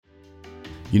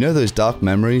You know those dark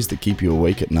memories that keep you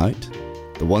awake at night?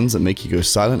 The ones that make you go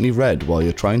silently red while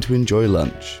you're trying to enjoy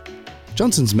lunch?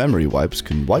 Johnson's Memory Wipes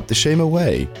can wipe the shame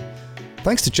away.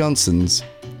 Thanks to Johnson's,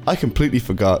 I completely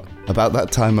forgot about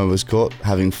that time I was caught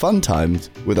having fun times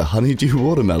with a honeydew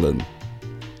watermelon.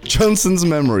 Johnson's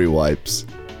Memory Wipes.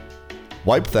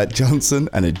 Wipe that Johnson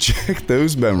and eject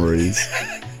those memories.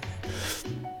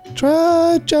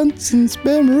 Try Johnson's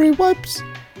Memory Wipes.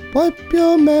 Wipe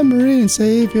your memory and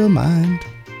save your mind.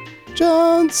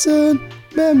 Johnson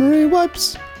Memory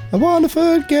Wipes. I want to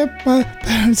forget my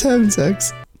parents having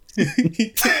sex.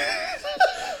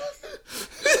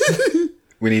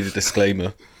 We need a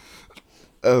disclaimer.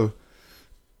 Oh.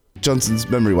 Johnson's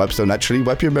Memory Wipes don't actually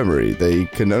wipe your memory. They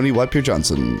can only wipe your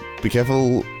Johnson. Be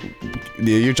careful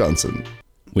near your Johnson.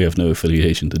 We have no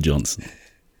affiliation to Johnson.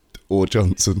 Or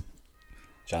Johnson.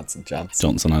 Johnson.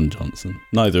 Johnson and Johnson.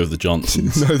 Neither of the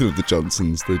Johnsons. Neither of the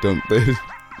Johnsons.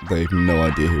 They have no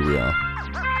idea who we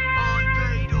are.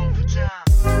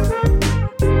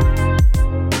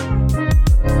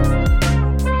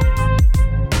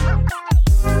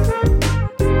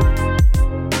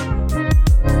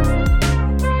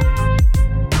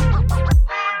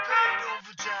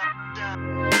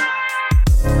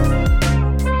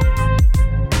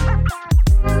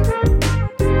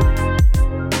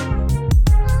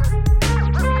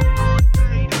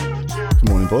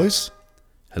 Boys.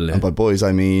 Hello. And by boys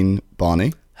I mean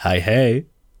Barney. Hi, hey.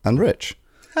 And Rich.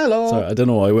 Hello. Sorry, I don't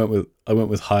know why I went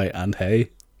with hi and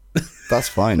hey. That's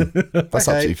fine. That's Okay.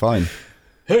 absolutely fine.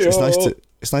 Hey-o.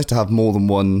 It's nice to have more than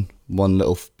one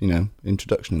little,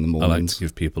 introduction in the I mornings. like to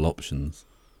give people options.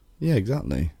 Yeah,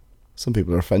 exactly. Some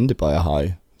people are offended by a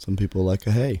hi. Some people like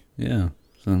a hey. Yeah.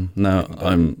 So now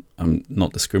I'm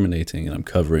not discriminating, and I'm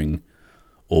covering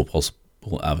all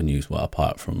possible avenues, well,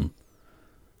 apart from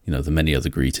the many other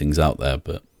greetings out there,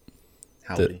 but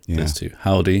Howdy. those two.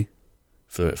 Howdy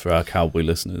for our cowboy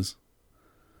listeners.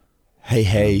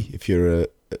 Hey, if you're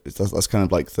that's kind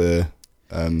of like the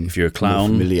if you're a more clown,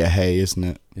 familiar hey, isn't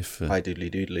it? if Hi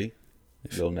doodly doodly.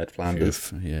 Little Ned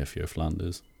Flanders. if you're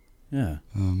Flanders, yeah.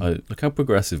 Look how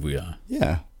progressive we are.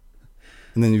 Yeah.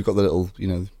 And then you've got the little,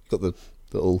 you've got the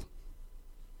little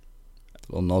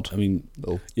nod. I mean,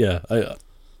 Little. yeah.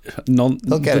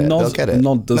 They'll get it. They'll get it.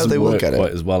 Nod doesn't they will work get it.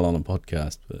 quite as well on a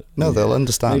podcast, but No, they'll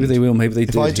understand. maybe they will. Maybe they If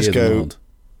did I just hear the go- nod.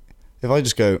 If I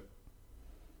just go,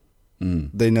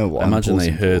 they know what I imagine they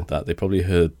pausing heard for. that. They probably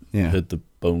heard Yeah. the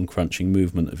bone crunching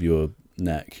movement of your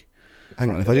neck. Hang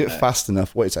on, if I do it fast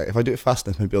enough, wait a sec. If I do it fast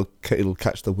enough, maybe it'll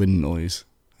catch the wind noise.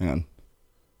 Hang on.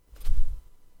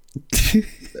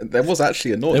 There was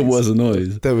actually a noise. There was a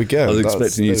noise. There we go. I was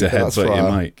expecting you to that's headbutt for your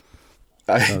our- mic.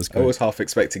 I was great. was half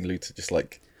expecting Lou to just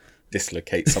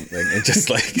dislocate something and just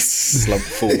slump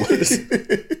forward.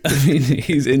 I mean,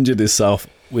 he's injured himself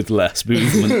with less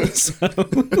movement. So.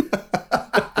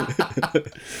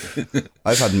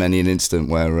 I've had many an incident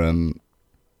where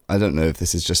I don't know if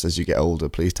this is just as you get older.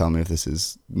 Please tell me if this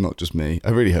is not just me. I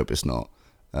really hope it's not.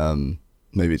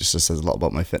 Maybe it just says a lot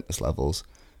about my fitness levels.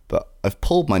 But I've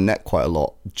pulled my neck quite a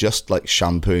lot, just like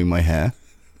shampooing my hair.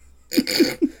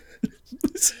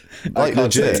 Like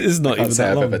legit. It's not I can't even say that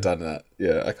I've long. ever done that.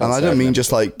 Yeah, I can't. And I say don't I've mean never just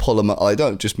done like pull them up. I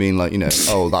don't just mean like,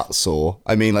 oh, that's sore.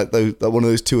 I mean like one of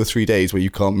those 2 or 3 days where you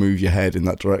can't move your head in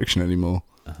that direction anymore.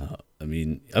 I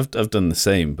mean, I've done the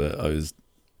same, but I was,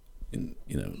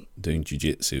 doing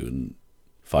jiu-jitsu and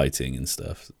fighting and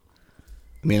stuff.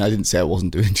 I mean, I didn't say I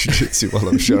wasn't doing jiu-jitsu while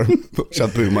I'm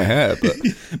shampooing my hair, but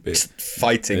just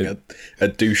fighting a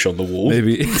douche on the wall.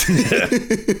 Maybe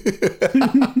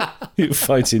you're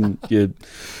fighting your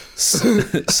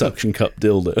suction cup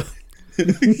dildo.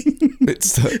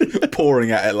 it's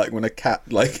pouring at it like when a cat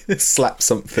slaps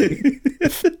something.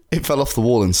 it fell off the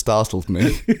wall and startled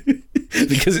me.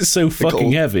 Because it's so fucking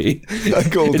old- heavy.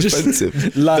 Like all It just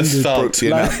defensive. landed. thud.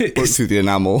 Broke through the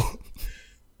enamel.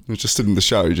 I was just stood in the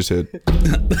shower. You just heard.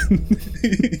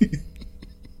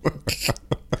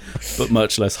 But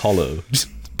much less hollow.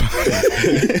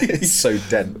 It's so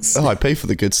dense. Oh, I pay for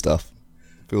the good stuff.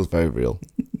 Feels very real.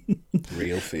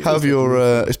 Real feel. How have your?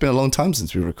 It's been a long time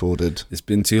since we recorded. It's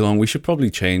been too long. We should probably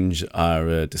change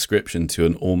our description to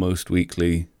an almost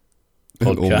weekly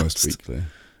podcast. Almost weekly.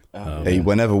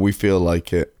 Whenever we feel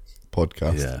like it,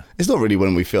 podcast. Yeah. It's not really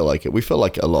when we feel like it. We feel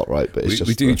like it a lot, right? But it's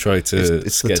We do try to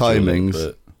it's the schedule timings.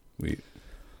 it,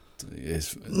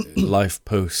 but life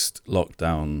post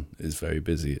lockdown is very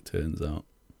busy. It turns out.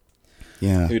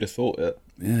 Yeah. Who'd have thought it?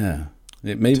 Yeah,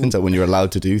 it may. Turns out when you're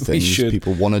allowed to do things, should-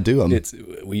 people want to do them.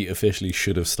 We officially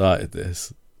should have started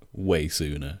this way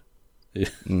sooner,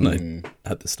 like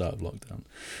at the start of lockdown.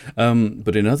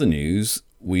 But in other news,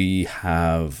 we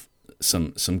have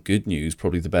some good news,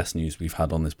 probably the best news we've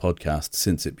had on this podcast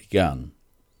since it began.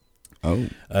 Oh.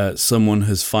 Someone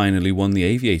has finally won the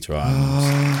Aviator Arms.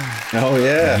 Oh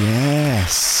yeah,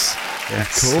 Yes.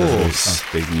 yes. Cool.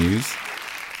 That's big news.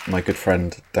 My good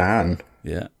friend Dan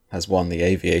Yeah. has won the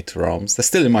Aviator arms. They're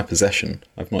still in my possession.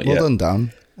 I've not Well yet. done,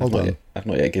 Dan. Well done. I've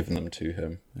not yet given them to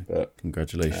him, but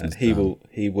Congratulations. he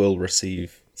Dan. will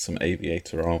receive some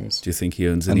Aviator arms. Do you think he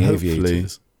owns And any hopefully-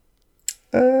 Aviators?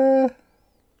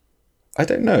 I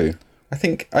don't know. I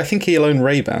think he'll own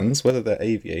Ray-Bans. Whether they're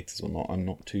Aviators or not, I'm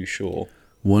not too sure.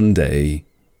 One day,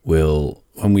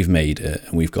 when we've made it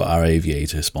and we've got our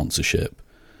Aviator sponsorship,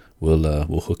 we'll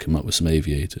hook him up with some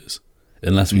Aviators.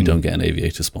 Unless we don't get an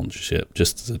Aviator sponsorship,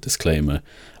 just as a disclaimer,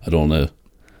 I don't want to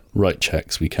write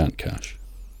checks we can't cash.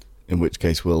 In which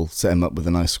case, we'll set him up with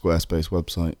a nice Squarespace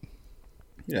website.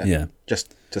 Yeah.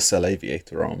 Just to sell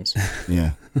Aviator arms.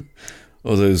 Yeah.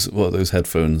 Or what are those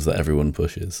headphones that everyone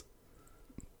pushes?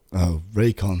 Oh,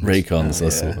 Raycons. Raycons, Oh,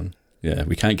 that's the yeah. one. Yeah,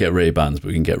 we can't get Ray-Bans, but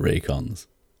we can get Raycons.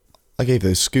 I gave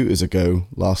those scooters a go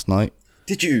last night.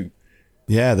 Did you?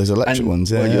 Yeah, those electric And,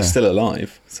 ones. Yeah, well, yeah. you're still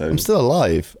alive, so I'm still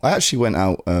alive. I actually went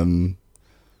out. I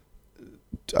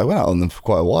went out on them for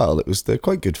quite a while. They're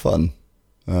quite good fun.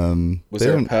 was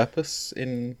there a purpose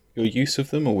in your use of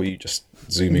them, or were you just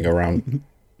zooming around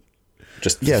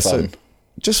just for fun? So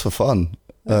just for fun.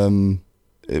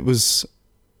 It was.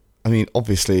 I mean,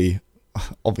 obviously,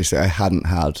 I hadn't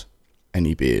had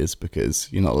any beers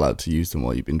because you're not allowed to use them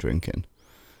while you've been drinking.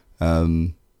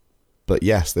 But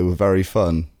yes, they were very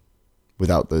fun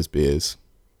without those beers.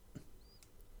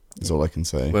 Is all I can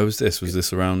say. Where was this? Was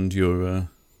this around your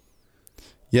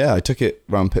Yeah, I took it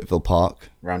round Pittville Park.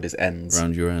 Around his ends.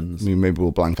 around your I ends? mean, maybe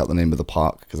we'll blank out the name of the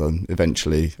park because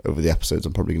eventually over the episodes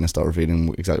I'm probably going to start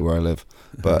revealing exactly where I live.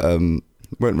 But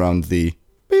went round the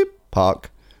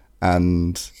park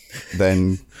and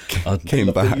then came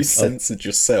Love that back. you censored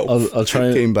yourself. I'll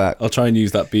try. Came back. I'll try and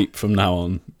use that beep from now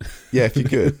on. Yeah, if you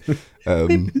could. I'll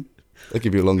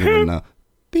give you a longer one now.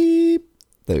 Beep.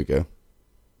 There we go.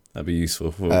 That'd be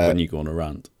useful for when you go on a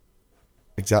rant.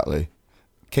 Exactly.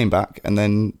 Came back and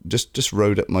then just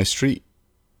rode up my street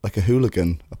like a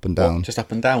hooligan up and down. What, just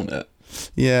up and down it.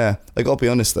 Yeah, I got to be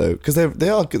honest though, because they're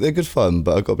good fun.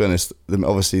 But I got to be honest,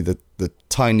 obviously the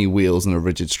tiny wheels and a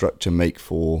rigid structure make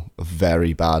for a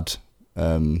very bad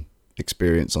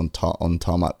experience on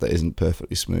tarmac that isn't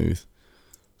perfectly smooth.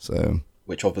 So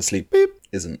Which obviously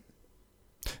isn't.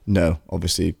 no,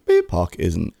 obviously park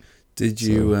isn't. Did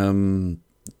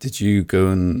you go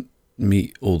and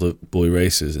meet all the boy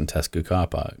racers in Tesco car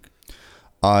park?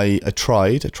 I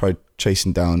tried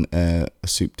chasing down a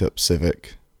souped up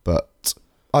Civic, but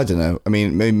I don't know. I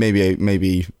mean, maybe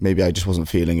I just wasn't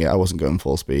feeling it. I wasn't going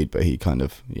full speed, but he kind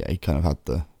of had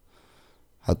the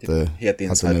He had the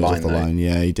inside nose line, off the though. line.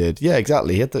 Yeah, he did. Yeah,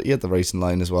 exactly. He had the racing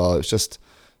line as well. It's just,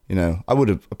 I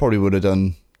probably would have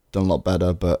done a lot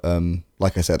better, but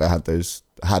like I said, I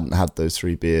hadn't had those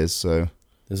 3 beers, so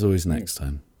There's always next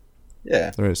time.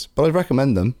 Yeah. there is. But I'd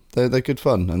recommend them. They're good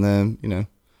fun, and they're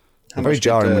How very much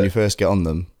jarring did, when you first get on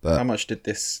them. But How much did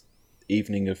this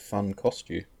evening of fun cost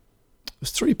you? it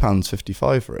was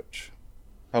 £3.55, Rich.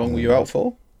 How long were you out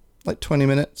for? Like 20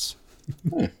 minutes.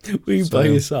 Were you by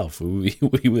yourself or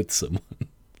were you with someone?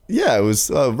 Yeah, it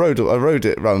was. I rode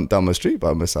it down my street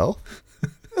by myself. It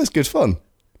was good fun.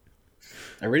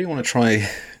 I really want to try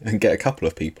and get a couple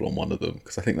of people on one of them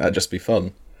because I think that'd just be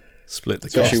fun. Split the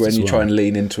Especially cost when as you well. try and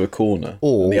lean into a corner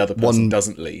Or and the other person one-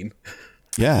 doesn't lean.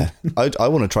 Yeah, I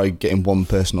want to try getting one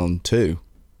person on 2.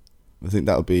 I think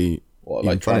that would be Or even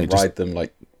like try funny, and just ride them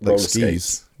like like roller skis.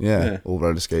 skates. Yeah, or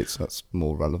roller skates. That's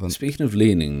more relevant. Speaking of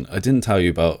leaning, I didn't tell you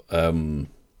about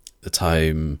the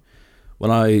time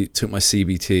when I took my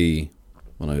CBT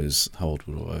when I was, how old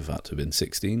would I have had to have been?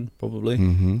 16, probably.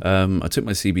 I took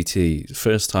my CBT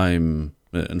first time,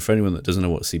 and for anyone that doesn't know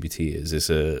what CBT is, it's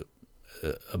a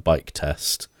bike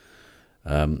test,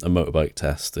 a motorbike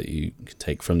test that you can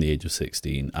take from the age of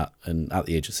 16. And at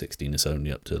the age of 16, it's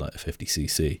only up to like a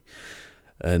 50cc.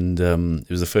 And it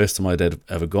was the first time I'd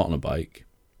ever got on a bike.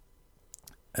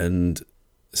 And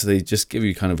so they just give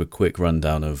you kind of a quick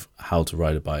rundown of how to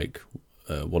ride a bike,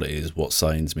 what it is, what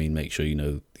signs mean, make sure you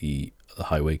know the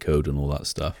highway code and all that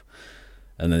stuff.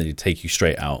 And then they take you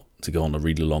straight out to go on a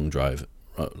really long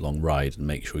ride and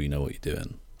make sure you know what you're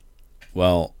doing.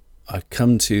 Well, I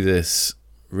come to this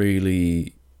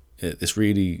really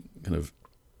kind of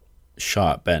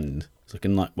sharp bend. It's like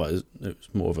it was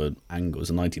more of an angle. It was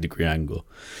a 90-degree angle.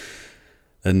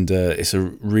 And it's a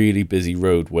really busy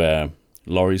road where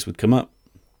lorries would come up.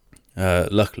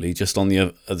 Luckily, just on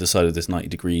the other side of this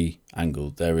 90-degree angle,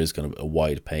 there is kind of a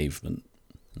wide pavement.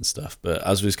 and stuff. But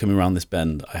as we was coming around this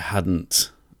bend, I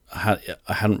hadn't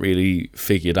really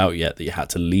figured out yet that you had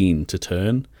to lean to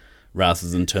turn rather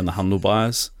than turn the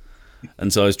handlebars.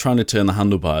 And so I was trying to turn the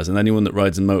handlebars, and anyone that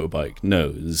rides a motorbike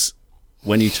knows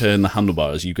when you turn the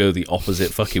handlebars, you go the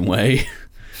opposite fucking way.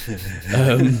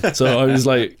 So I was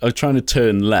trying to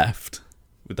turn left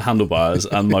with the handlebars,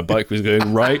 and my bike was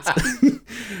going right.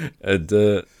 And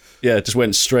just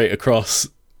went straight across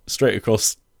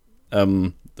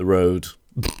the road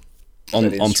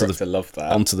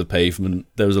onto the pavement.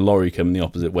 There was a lorry coming the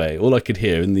opposite way. All I could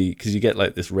hear because you get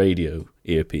like this radio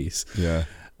earpiece. Yeah.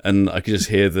 And I could just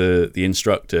hear the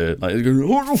instructor like he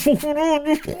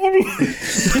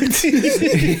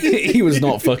was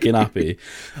not fucking happy.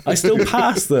 I still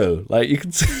passed though. Like you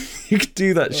could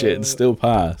do that shit and still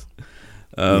pass.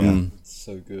 So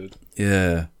good.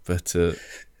 Yeah, but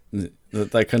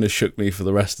that kind of shook me for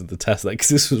the rest of the test, because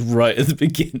this was right at the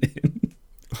beginning.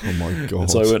 Oh my god!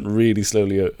 So I went really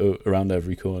slowly around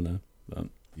every corner. But...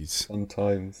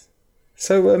 Sometimes.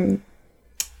 So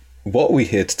what are we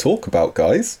here to talk about,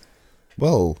 guys?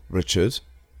 Well, Richard,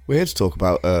 we're here to talk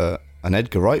about an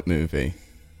Edgar Wright movie.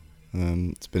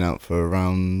 It's been out for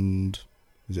around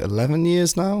 11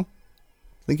 years now?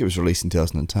 I think it was released in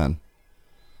 2010.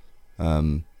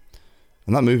 And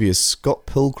that movie is Scott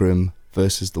Pilgrim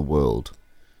versus the World.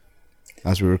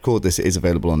 As we record this, it is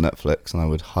available on Netflix, and I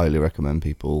would highly recommend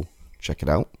people check it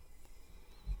out.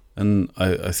 And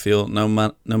I feel no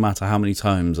matter how many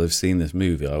times I've seen this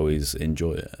movie, I always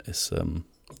enjoy it. It's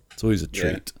always a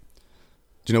treat. Yeah.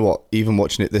 Do you know what? Even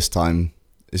watching it this time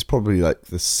is probably like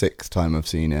the 6th time I've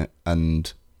seen it,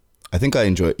 and I think I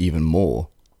enjoy it even more.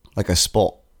 Like I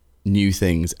spot new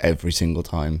things every single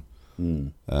time.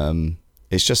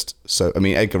 It's just so. I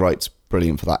mean, Edgar Wright's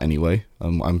brilliant for that anyway.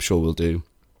 I'm sure we'll do.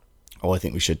 I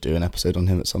think we should do an episode on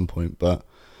him at some point, but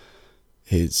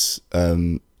his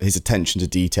attention to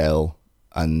detail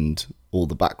and all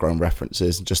the background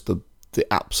references and just the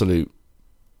absolute,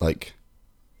 like,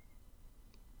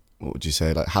 what would you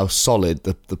say, like how solid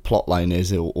the plot line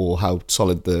is, or how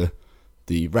solid the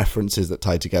references that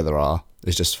tie together are,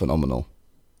 is just phenomenal.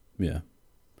 Yeah,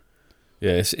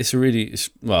 it's a really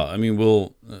well. I mean,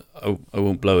 I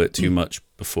won't blow it too much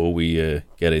before we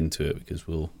get into it, because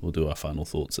we'll do our final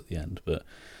thoughts at the end. But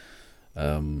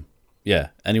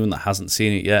anyone that hasn't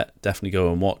seen it yet, definitely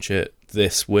go and watch it.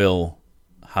 This will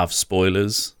have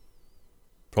spoilers,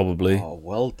 probably. Oh,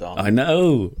 well done. I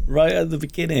know, right at the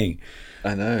beginning.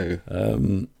 I know.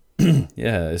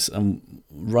 It's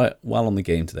right well on the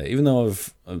game today. Even though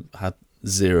I've had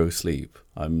zero sleep,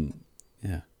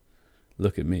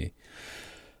 look at me.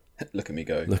 Look at me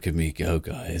go. Look at me go,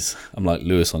 guys. I'm like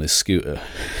Lewis on his scooter,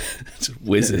 just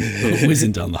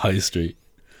whizzing down the high street.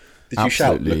 Did you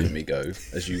shout, "Look at me go,"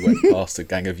 as you went past a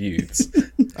gang of youths?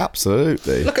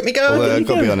 Absolutely. Look at me go. Although I've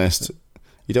got to be honest,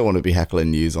 you don't want to be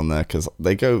heckling youths on there, because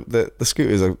they go. The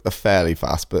scooters are fairly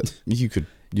fast, but you could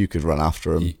run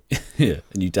after them. Yeah,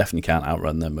 and you definitely can't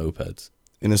outrun their mopeds.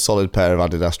 In a solid pair of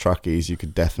Adidas trackies, you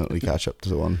could definitely catch up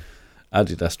to one.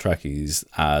 Adidas trackies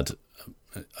add.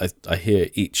 I hear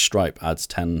each stripe adds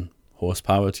 10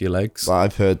 horsepower to your legs.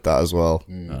 I've heard that as well.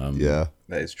 Yeah,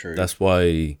 that is true. That's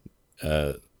why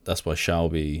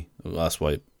Shelby. That's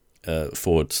why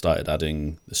Ford started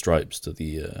adding the stripes to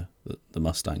the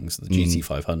Mustangs, the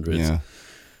GT500s.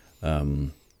 Yeah.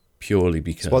 Purely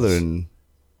because. It's why they're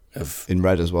in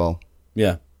red as well.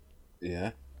 Yeah.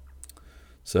 Yeah.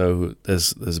 So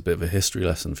there's a bit of a history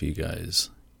lesson for you guys.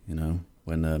 You know,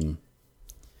 when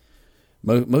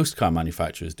most car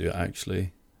manufacturers do it,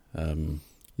 actually.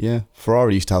 Yeah,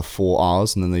 Ferrari used to have 4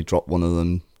 Rs, and then they dropped one of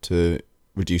them to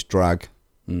reduce drag.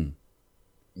 I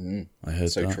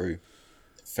heard so that. True.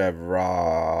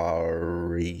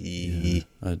 Ferrari. Yeah.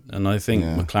 And I think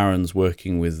McLaren's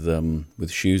working with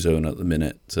Shoezone at the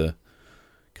minute to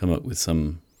come up with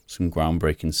some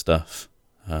groundbreaking stuff.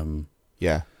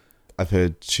 Yeah, I've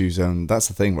heard Shoezone. That's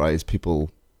the thing, right? Is people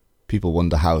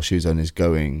wonder how Shoezone is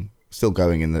still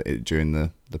going during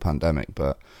the pandemic,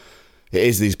 but it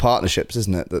is these partnerships,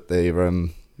 isn't it? That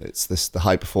it's the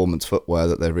high performance footwear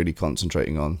that they're really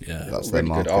concentrating on. Yeah, that's their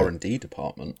market. Good R&D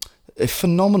department. A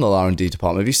phenomenal R&D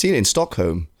department. Have you seen it in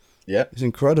Stockholm? Yeah, it's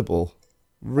incredible.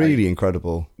 Really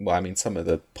incredible. Well, I mean, some of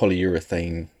the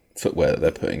polyurethane footwear that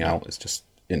they're putting out is just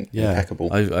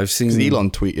impeccable. I've seen.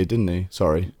 Elon tweeted, didn't he?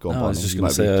 Sorry, go on. No, I was just going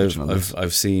to say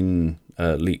I've seen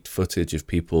leaked footage of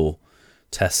people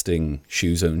testing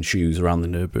Shoezone shoes around the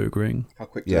Nürburgring. How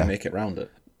quick do they make it round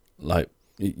it? Like,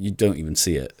 you don't even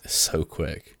see it. It's so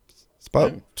quick. It's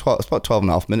about 12 and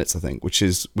a half minutes, I think, which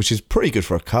is pretty good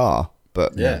for a car,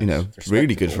 but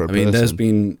really good for a person. I mean, there's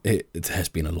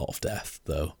been a lot of death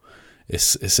though.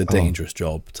 it's a dangerous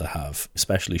job to have,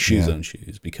 especially shoe zone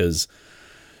shoes, because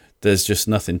there's just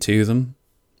nothing to them,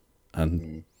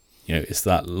 and it's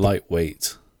that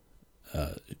lightweight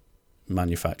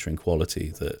manufacturing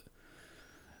quality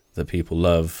that people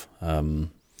love.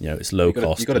 It's low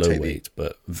cost, low weight,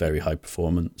 but very high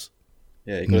performance.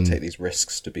 Yeah, you've got to take these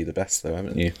risks to be the best, though,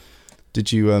 haven't you?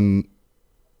 Did you?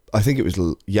 I think it was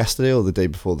yesterday or the day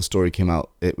before the story came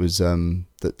out. It was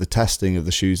the testing of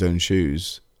the Shoe Zone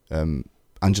shoes.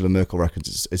 Angela Merkel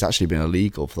reckons it's actually been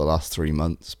illegal for the last 3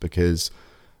 months because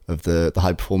of the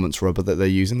high performance rubber that they're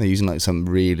using. They're using like some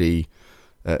really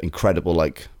incredible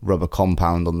like rubber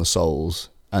compound on the soles,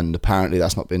 and apparently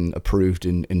that's not been approved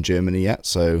in Germany yet.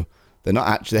 So they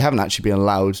haven't actually been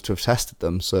allowed to have tested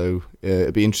them. So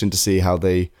it'd be interesting to see how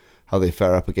they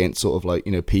fare up against sort of like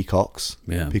Peacocks.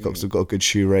 Yeah. Peacocks have got a good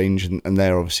shoe range, and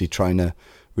they're obviously trying to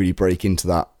really break into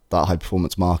that high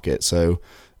performance market. So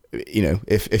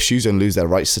if Shoe Zone lose their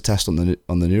rights to test on the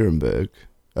Nuremberg.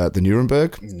 They're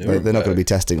not going to be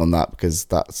testing on that because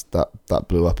that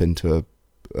blew up into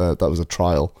that was a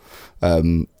trial.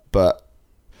 But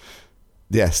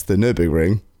yes, the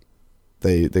Nürburgring,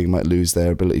 they might lose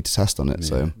their ability to test on it.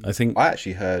 Yeah. So I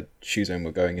actually heard Shoe Zone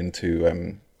were going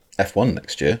into F1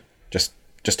 next year just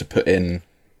to put in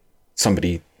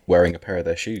somebody wearing a pair of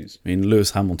their shoes. I mean,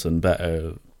 Lewis Hamilton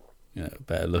better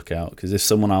look out, because if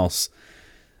someone else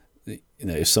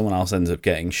ends up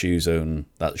getting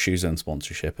that Shoe Zone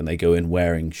sponsorship and they go in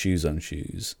wearing Shoe Zone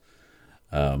shoes,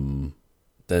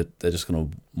 they're just going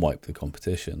to wipe the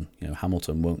competition.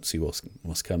 Hamilton won't see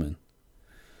what's coming.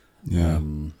 Yeah.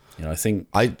 I think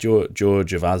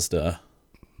George of Asda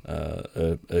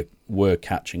were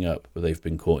catching up, but they've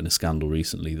been caught in a scandal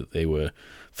recently that they were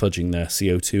fudging their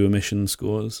CO2 emission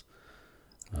scores.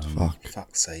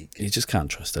 Fuck's sake! You just can't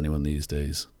trust anyone these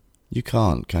days. You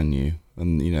can't, can you?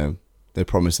 And they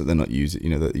promise that they're not using,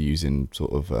 that they're using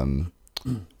sort of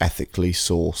ethically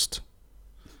sourced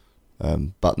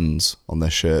buttons on their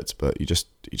shirts, but you just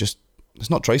it's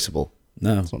not traceable.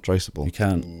 No, it's not traceable. You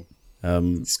can't.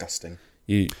 Disgusting.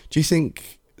 Do you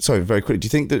think? Sorry, very quickly. Do you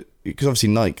think that, because obviously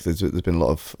Nike, there's been a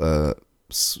lot of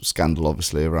scandal,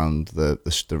 obviously, around the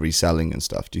reselling and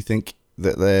stuff. Do you think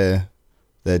that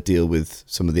their deal with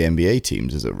some of the NBA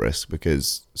teams is at risk?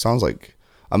 Because it sounds like,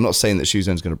 I'm not saying that Shoe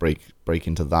Zone's going to break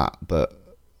into that, but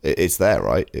it's there,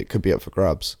 right? It could be up for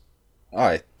grabs.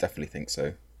 I definitely think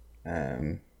so.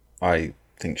 I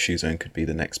think Shoe Zone could be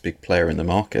the next big player in the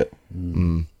market.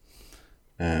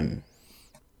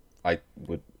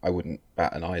 I wouldn't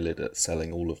bat an eyelid at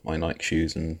selling all of my Nike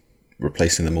shoes and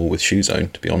replacing them all with Shoe Zone,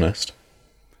 to be honest.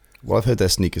 Well, I've heard their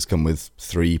sneakers come with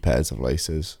 3 pairs of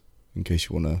laces, in case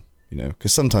you want to,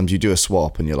 because sometimes you do a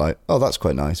swap and you're like, oh, that's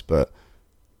quite nice, but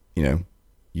you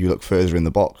look further in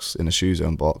the box, in a Shoe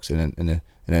Zone box, in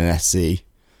an SC,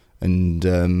 and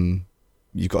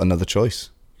you've got another choice.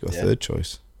 You've got a third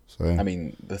choice. So I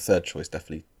mean, the third choice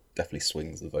definitely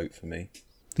swings the vote for me.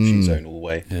 Shoe Zone all the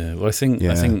way. Yeah, well, I think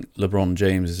LeBron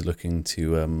James is looking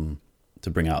to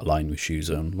bring out a line with Shoe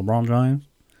Zone. LeBron James,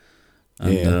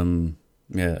 and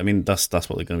I mean that's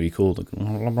what they're going to be called.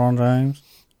 LeBron James,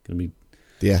 going to be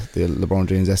the LeBron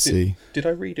James SC. Did I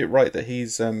read it right that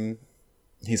he's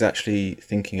actually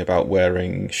thinking about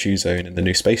wearing Shoe Zone in the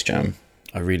new Space Jam?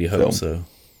 I really hope so.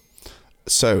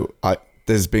 So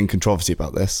there's been controversy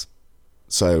about this.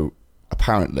 So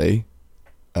apparently,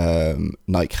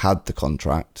 Nike had the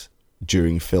contract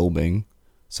during filming,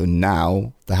 so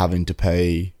now they're having to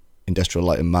pay Industrial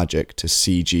Light and Magic to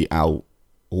CG out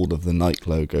all of the Nike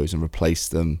logos and replace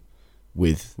them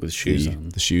with the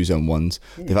Shoe Zone ones.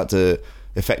 They've had to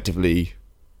effectively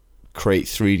create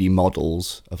 3D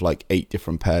models of like 8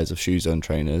 different pairs of Shoe Zone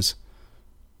trainers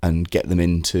and get them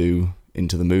into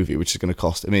the movie, which is going to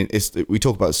cost. I mean, we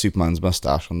talk about Superman's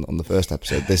mustache on the first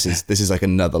episode. This is like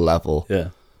another level. Yeah.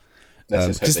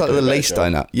 Because like the lace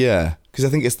dynamic, because I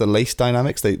think it's the lace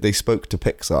dynamics. They spoke to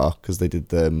Pixar because they did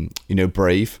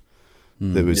Brave.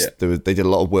 They did a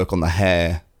lot of work on the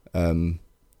hair, in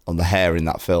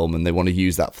that film, and they want to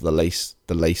use that for the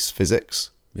lace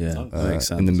physics. Yeah, makes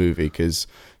sense. In the movie, because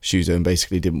Shoe Zone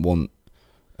basically didn't want.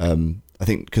 I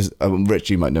think because Rich,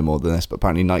 you might know more than this, but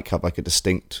apparently Nike have like a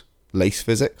distinct lace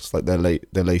physics. Like their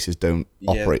laces don't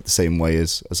operate the same way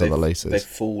as other laces. They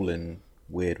fall in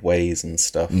weird ways and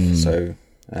stuff. So,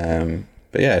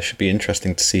 but yeah, it should be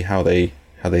interesting to see how they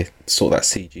sort that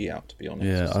CG out. To be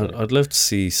honest, yeah, I'd love to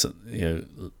see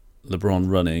LeBron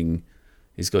running.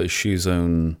 He's got his Shoe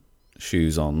Zone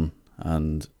shoes on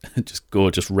and just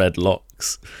gorgeous red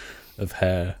locks of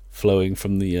hair flowing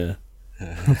from the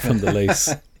lace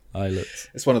eyelets.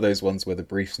 It's one of those ones where the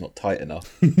brief's not tight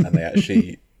enough, and they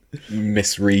actually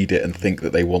misread it and think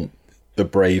that they want the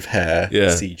brave hair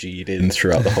CG'd in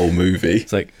throughout the whole movie.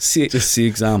 It's like, just the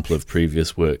example of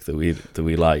previous work that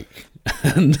we like.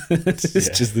 And it's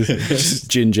just this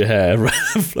ginger hair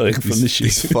flowing from the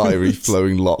shoes. These fiery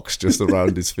flowing locks just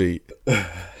around his feet.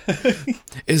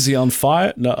 Is he on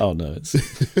fire? No, oh no, it's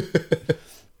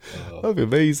that'd be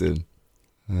amazing.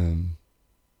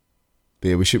 But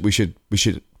yeah, we should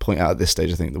point out at this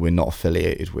stage, I think, that we're not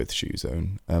affiliated with Shoe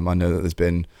Zone. I know that there's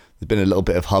been a little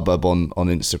bit of hubbub on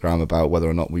Instagram about whether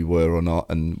or not we were or not,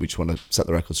 and we just want to set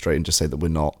the record straight and just say that we're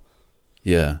not.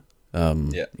 Yeah.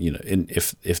 You know,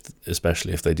 if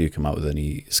especially if they do come out with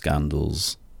any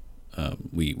scandals,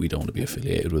 we don't want to be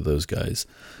affiliated with those guys.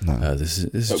 No. This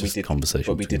is just a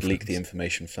conversation. But we did leak the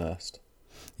information first.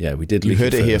 Yeah, we did. You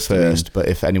heard it here first, but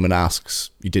if anyone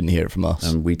asks, you didn't hear it from us.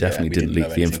 And we definitely didn't leak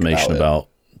the information about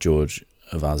George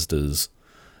Avazda's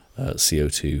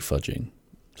CO2 fudging.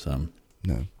 So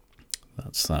no.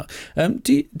 That's that.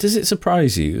 Does it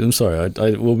surprise you? I'm sorry,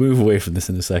 we'll move away from this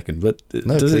in a second. But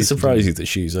does it surprise you that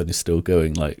Shoe Zone is still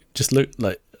going? Like, just look.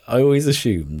 Like, I always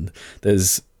assumed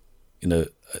there's, you know,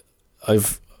 I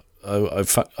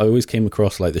always came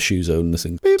across like the Shoe Zone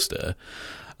missing poster,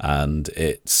 and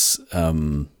it's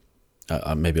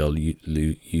maybe I'll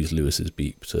use Lewis's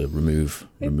beep to remove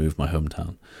my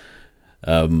hometown.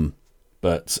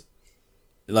 But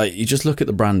like, you just look at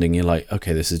the branding, you're like,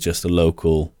 okay, this is just a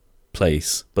local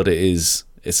place, but it's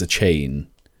a chain,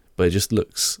 but it just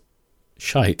looks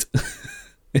shite.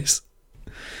 It's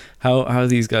how are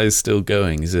these guys still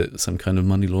going? Is it some kind of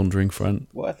money laundering front?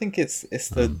 Well, I think it's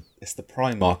the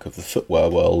Primark of the footwear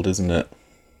world, isn't it?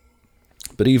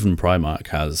 But even Primark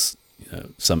has, you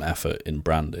know, some effort in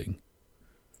branding.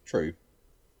 True.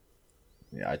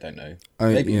 Yeah, I don't know.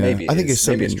 Maybe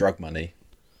it's drug money.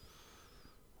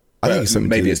 I think it's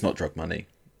maybe it's not drug money.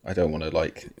 I don't want to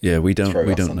we don't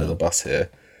under know the bus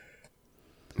here.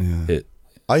 Yeah.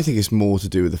 I think it's more to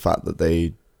do with the fact that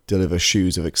they deliver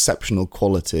shoes of exceptional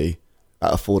quality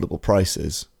at affordable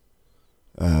prices.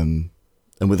 And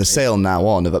with a sale now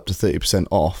on of up to 30%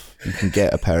 off, you can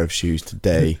get a pair of shoes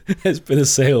today. There's been a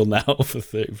sale now for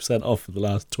 30% off for the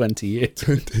last 20 years.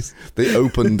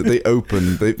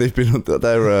 They've been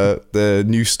their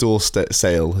new store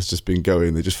sale has just been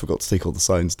going. They just forgot to take all the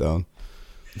signs down.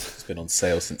 It's been on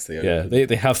sale since they opened. Yeah,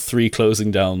 they have 3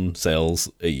 closing down sales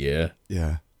a year.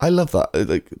 Yeah, I love that.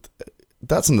 Like,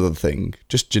 that's another thing,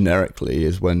 just generically,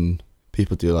 is when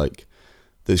people do like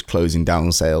those closing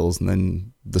down sales and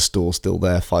then the store's still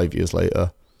there 5 years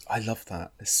later. I love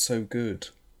that. It's so good.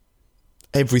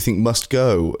 Everything must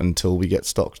go until we get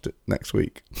stocked next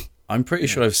week. I'm pretty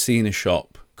sure I've seen a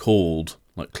shop called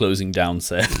like closing down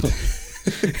sale.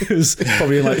 It was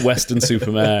probably in like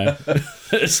Weston-super-Mare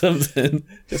or something.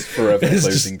 Just forever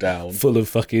closing down. Full of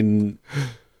fucking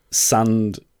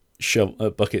sand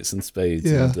buckets and spades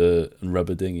and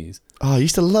rubber dinghies. Oh, I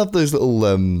used to love those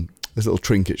little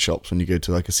trinket shops when you go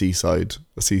to like a seaside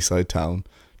town.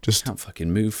 Just can't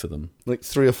fucking move for them. Like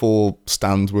 3 or 4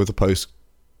 stands worth of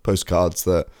postcards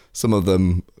that some of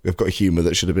them have got humour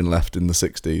that should have been left in the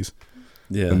 60s.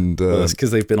 Yeah, and that's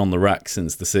because they've been on the rack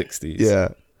since the 60s. Yeah.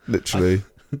 Literally.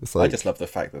 I just love the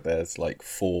fact that there's like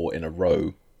 4 in a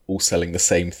row all selling the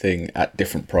same thing at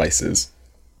different prices.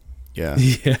 Yeah.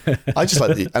 I just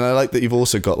like and I like that you've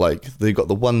also got they've got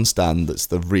the one stand that's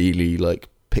the really like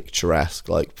picturesque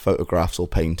like photographs or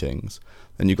paintings.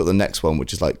 Then you've got the next one,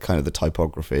 which is like kind of the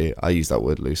typography. I use that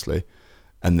word loosely.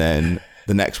 And then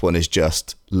the next one is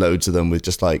just loads of them with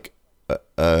just like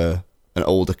an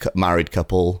older married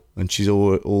couple, and she's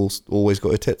always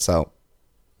got her tits out.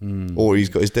 Or he's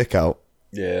got his dick out.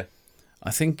 Yeah,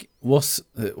 I think what's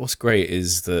great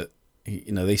is that,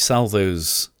 you know, they sell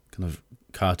those kind of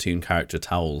cartoon character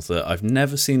towels that I've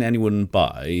never seen anyone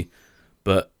buy,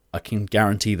 but I can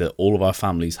guarantee that all of our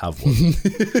families have one. You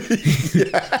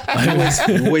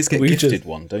always get gifted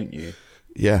one, don't you?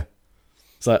 Yeah.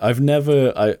 So I've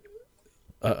never.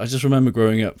 I just remember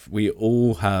growing up, we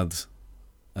all had.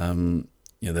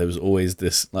 There was always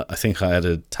this. I think I had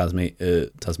a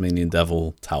Tasmanian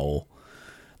devil towel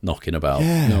knocking about.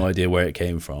 Yeah. No idea where it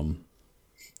came from.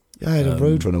 Yeah, I had a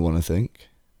Roadrunner one, I think.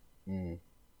 That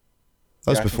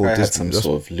was before I Disney. Had some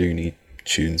sort of Looney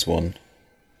Tunes one.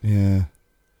 Yeah.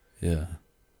 Yeah.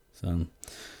 So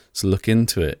look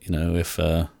into it. You know, if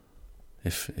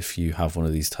you have one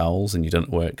of these towels and you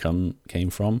don't know where it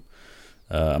came from,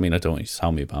 I mean, I don't want you to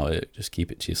tell me about it. Just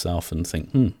keep it to yourself and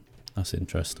think, that's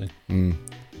interesting.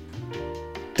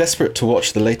 Desperate to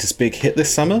watch the latest big hit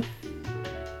this summer?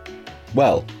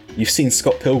 Well, you've seen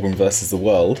Scott Pilgrim vs. the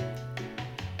World.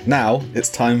 Now it's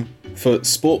time for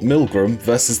Sport Milgram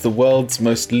versus the world's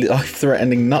most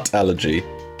life-threatening nut allergy.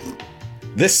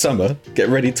 This summer, get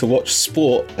ready to watch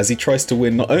Sport as he tries to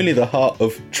win not only the heart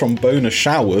of trombona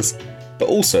showers, but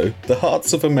also the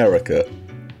hearts of America,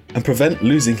 and prevent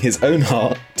losing his own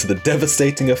heart to the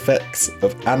devastating effects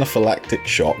of anaphylactic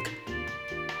shock.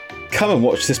 Come and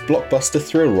watch this blockbuster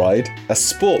thrill ride as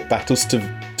Sport battles to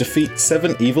defeat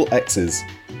 7 evil exes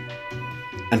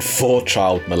and 4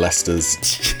 child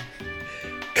molesters,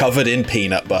 covered in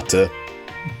peanut butter.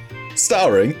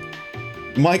 Starring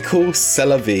Michael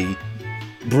Celavie,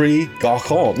 Brie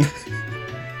Garçon,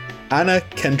 Anna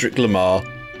Kendrick Lamar,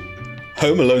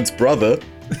 Home Alone's brother,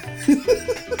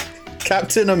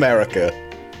 Captain America,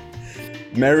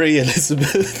 Mary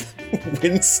Elizabeth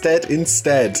Winstead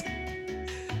instead,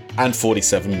 and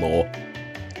 47 more.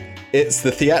 It's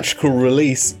the theatrical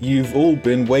release you've all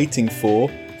been waiting for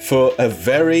a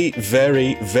very,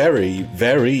 very, very,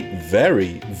 very,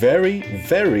 very, very,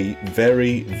 very,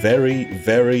 very, very,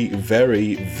 very,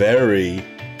 very, very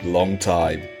long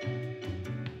time.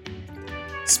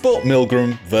 Sport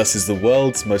Milgram versus the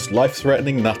world's most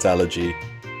life-threatening nut allergy.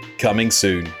 Coming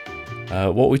soon.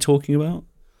 What are we talking about?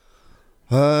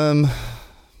 I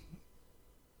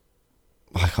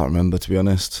can't remember, to be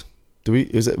honest. Do we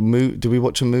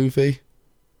watch a movie?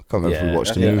 I can't remember if we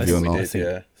watched a movie or not. I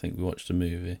think we watched a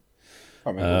movie. I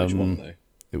can't remember which one though.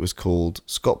 It was called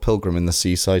Scott Pilgrim in the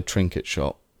Seaside Trinket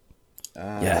Shop.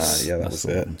 Yes, yeah, that was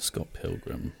it. One, Scott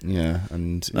Pilgrim. Yeah,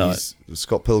 and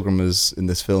Scott Pilgrim is in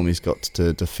this film. He's got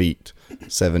to defeat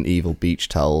 7 evil beach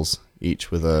towels,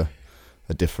 each with a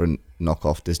different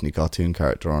knockoff Disney cartoon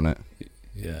character on it.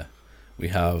 Yeah, we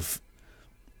have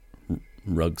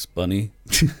Rugs Bunny,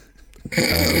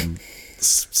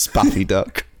 Spaffy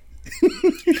Duck,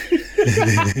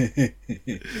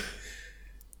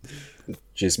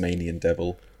 Jizmanian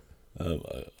Devil.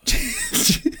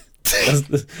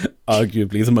 That's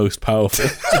arguably the most powerful.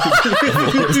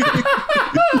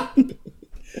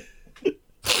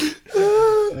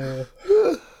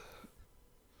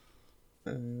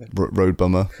 Road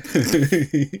Bummer.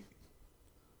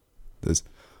 There's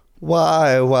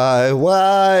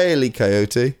Wile E.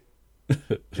 Coyote.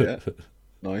 Yeah,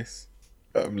 nice.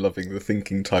 I'm loving the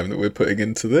thinking time that we're putting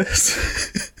into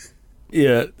this.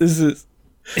 Yeah, this is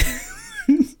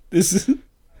this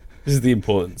is the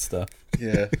important stuff.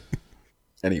 Yeah.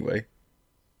 Anyway,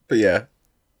 but yeah,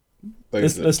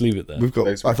 let's leave it there. We've got.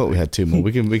 I thought we had 2 more.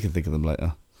 We can think of them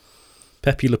later.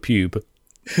 Pepe Le Pube.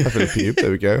 Pepe Le Pube. There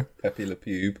we go. Pepe Le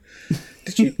Pube.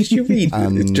 Did you read?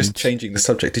 Just changing the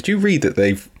subject. Did you read that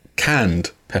they've canned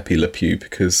Pepe Le Pew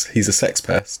because he's a sex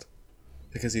pest?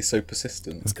 Because he's so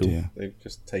persistent. That's cool. Yeah. They've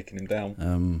just taken him down.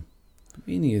 I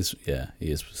mean, he is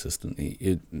persistent.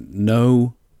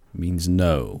 No means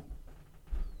no,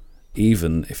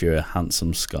 even if you're a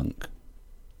handsome skunk.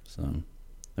 So,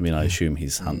 I mean, I assume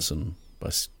he's handsome by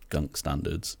skunk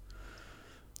standards.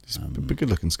 He's a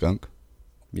good-looking skunk.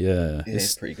 Yeah,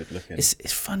 it's pretty good looking.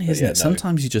 It's funny, isn't it?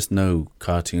 Sometimes you just know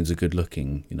cartoons are good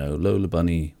looking. You know, Lola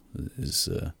Bunny is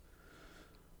a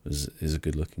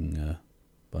good looking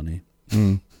bunny.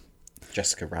 Mm.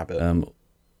 Jessica Rabbit.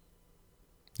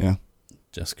 Yeah.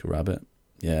 Jessica Rabbit.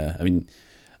 Yeah, I mean,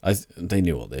 they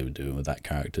knew what they were doing with that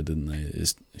character, didn't they?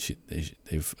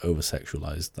 They've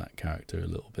over-sexualized that character a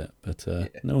little bit, but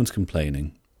no one's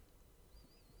complaining.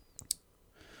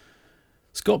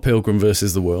 Scott Pilgrim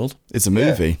versus the World. It's a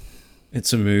movie. Yeah.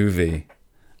 It's a movie,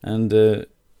 and it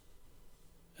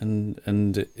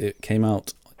came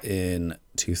out in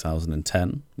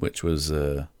 2010, which was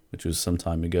some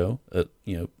time ago.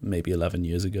 Maybe 11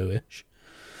 years ago ish.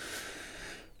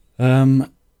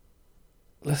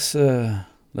 Let's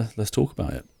talk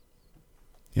about it.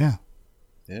 Yeah.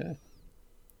 Yeah.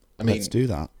 Let's do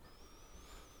that.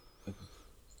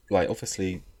 Like,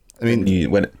 obviously,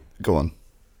 go on.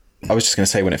 I was just going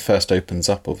to say, when it first opens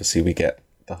up, obviously we get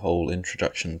the whole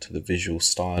introduction to the visual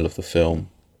style of the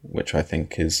film, which I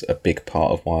think is a big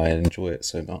part of why I enjoy it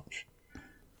so much.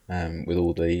 With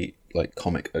all the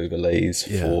comic overlays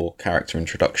for character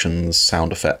introductions,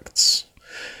 sound effects.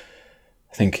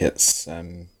 I think it's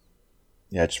I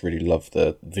just really love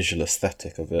the visual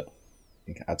aesthetic of it. I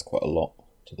think it adds quite a lot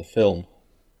to the film.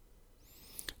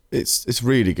 It's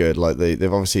really good. Like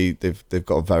they've obviously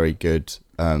got a very good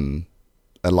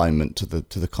alignment to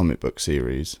the comic book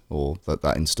series, or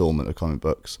that installment of comic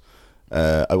books.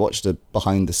 I watched a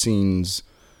behind the scenes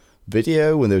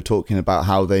video when they were talking about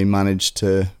how they managed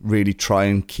to really try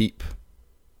and keep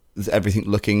everything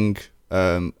looking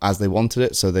as they wanted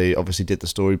it. So they obviously did the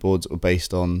storyboards that were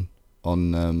based on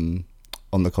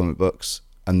the comic books,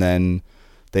 and then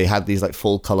they had these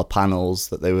full color panels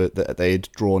that they had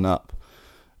drawn up,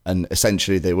 And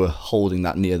essentially they were holding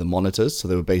that near the monitors, so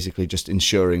they were basically just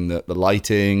ensuring that the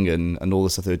lighting and all the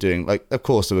stuff they were doing, like, of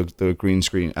course there were green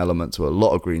screen elements, or a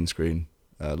lot of green screening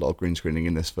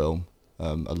in this film,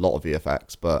 a lot of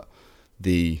VFX, but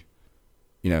the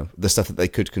stuff that they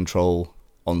could control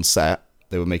on set,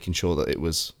 they were making sure that it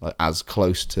was like as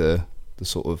close to the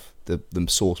sort of the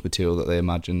source material that they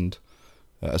imagined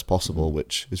as possible,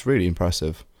 which is really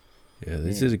impressive. Yeah,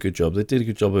 they did a good job. They did a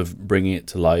good job of bringing it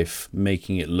to life,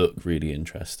 making it look really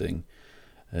interesting,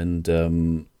 and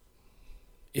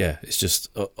it's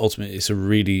just ultimately it's a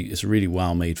really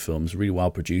well made film. It's a really well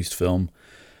produced film,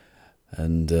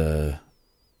 and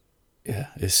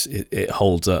it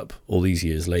holds up all these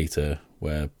years later,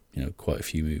 where quite a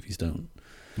few movies don't.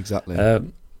 Exactly.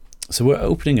 So we're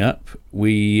opening up.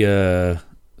 So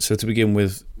to begin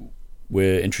with,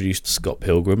 we're introduced to Scott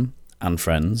Pilgrim and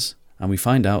friends, and we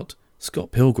find out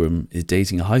Scott Pilgrim is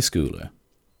dating a high schooler.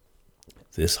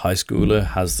 This high schooler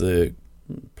has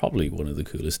probably one of the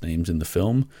coolest names in the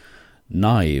film,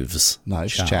 Knives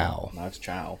Chow. Knives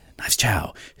Chow. Knives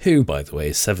Chow, who, by the way,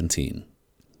 is 17.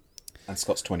 And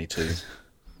Scott's 22.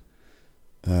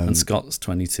 And Scott's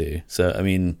 22. So, I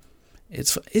mean,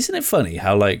 isn't it funny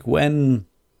how, like, when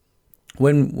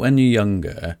you're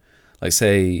younger, like,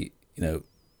 say,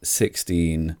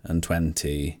 16 and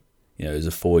 20, there's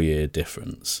a 4-year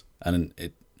difference.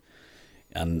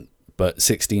 But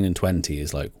 16 and 20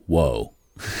 is like, whoa,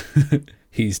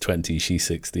 he's 20, she's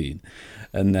 16.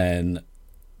 And then,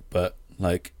 but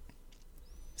like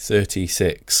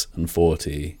 36 and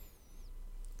 40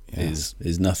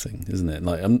 is nothing, isn't it?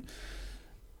 Like, I'm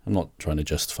not trying to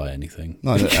justify anything.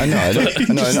 No, I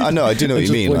know. I do know what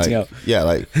you mean. Like, out. Yeah,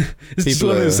 like it's just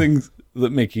one of those things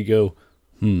that make you go,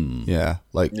 Yeah,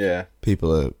 like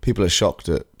people are shocked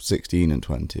at 16 and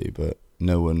 20, but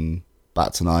no one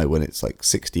bats an eye when it's like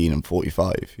 16 and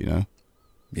 45.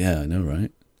 Yeah, I know,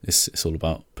 right? It's all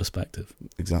about perspective.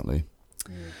 Exactly.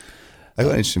 I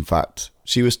got an interesting fact.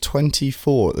 She was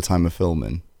 24 at the time of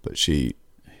filming, but she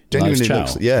genuinely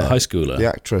looks the high schooler. The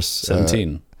actress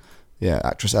 17.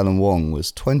 Actress Ellen Wong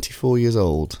was 24 years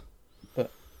old.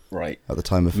 But right at the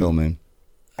time of filming.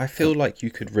 I feel like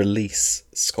you could release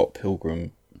Scott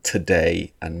Pilgrim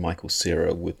today and Michael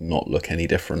Cera would not look any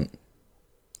different.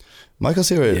 Michael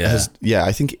Cera has,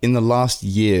 I think in the last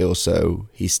year or so,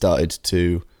 he started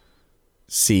to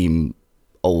seem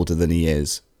older than he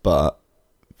is. But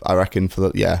I reckon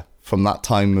from that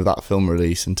time of that film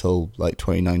release until like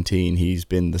 2019, he's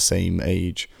been the same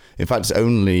age. In fact, it's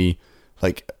only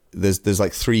like, there's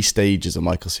like 3 stages of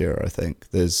Michael Cera, I think.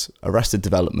 There's Arrested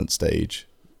Development stage,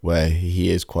 where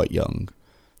he is quite young.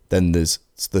 Then there's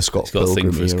the Scott Pilgrim a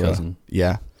thing for his era. cousin.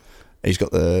 Yeah, and he's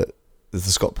got the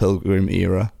Scott Pilgrim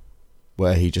era,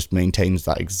 where he just maintains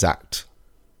that exact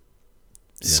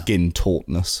skin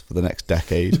tautness for the next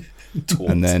decade.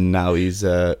 And then now he's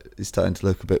starting to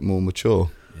look a bit more mature.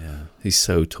 Yeah, he's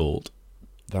so taut.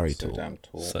 Very so taut. Damn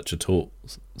tall. Such a taut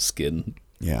skin.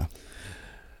 Yeah.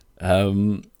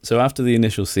 So after the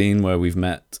initial scene where we've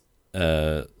met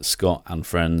Scott and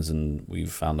friends, and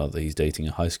we've found out that he's dating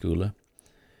a high schooler,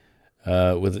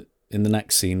 in the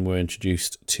next scene we're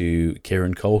introduced to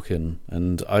Kieran Culkin,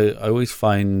 and I always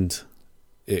find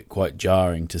it quite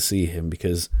jarring to see him,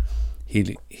 because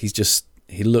he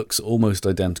looks almost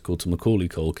identical to Macaulay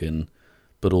Culkin,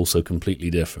 but also completely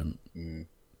different.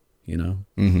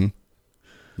 Mm-hmm.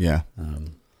 Yeah.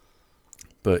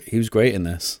 But he was great in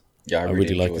this. Yeah, I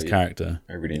really like his character.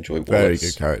 I really enjoy Wallace. Very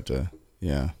good character.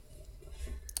 Yeah.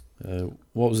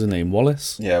 What was his name?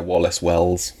 Wallace? Yeah, Wallace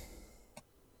Wells.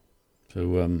 So,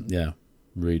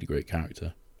 really great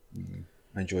character.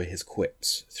 I enjoy his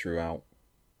quips throughout.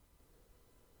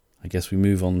 I guess we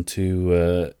move on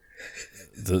to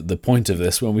the point of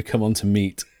this when we come on to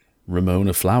meet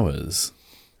Ramona Flowers.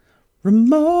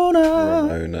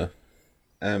 Ramona!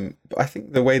 But I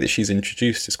think the way that she's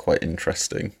introduced is quite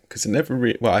interesting, because it never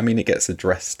it gets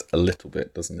addressed a little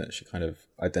bit, doesn't it? She kind of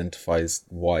identifies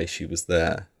why she was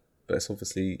there, but it's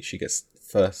obviously she's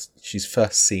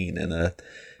first seen in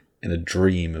a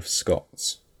dream of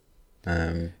Scott's.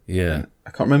 I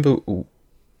can't remember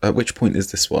at which point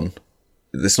is this one.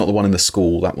 It's not the one in the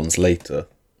school. That one's later.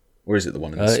 Or is it the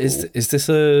one in the school?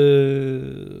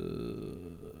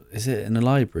 Is it in a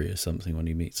library or something when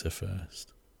he meets her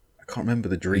first? I can't remember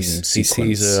the dream sequence. He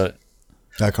sees her.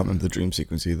 I can't remember the dream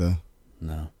sequence either.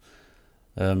 No.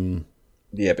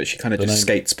 Yeah, but she kind of just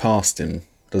skates past him,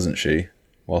 doesn't she?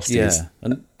 Whilst he's...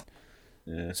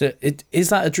 So is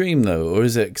that a dream though, or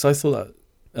is it? Because I thought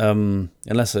that,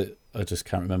 unless I just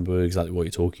can't remember exactly what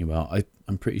you're talking about.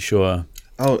 I'm pretty sure.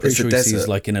 Oh, it's the desert. He's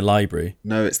like in a library.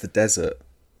 No, it's the desert.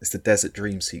 it's the desert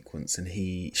dream sequence, and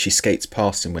she skates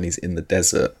past him when he's in the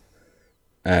desert.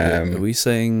 Are we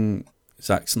saying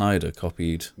Zack Snyder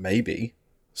copied Maybe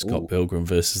Scott Pilgrim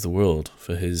versus the World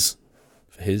for his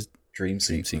dream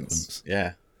sequence?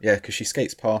 Yeah, because she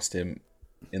skates past him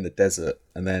in the desert,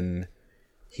 and then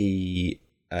he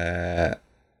then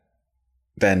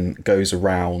goes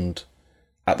around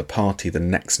at the party the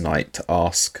next night to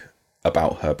ask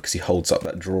about her, because he holds up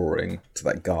that drawing to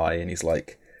that guy and he's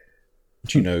like,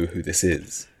 do you know who this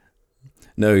is?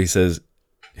 No, he says,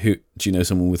 "Who do you know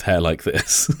someone with hair like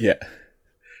this?" Yeah.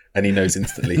 And he knows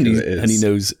instantly who it is. And he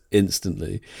knows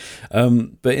instantly.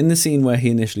 But in the scene where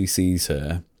he initially sees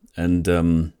her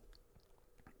and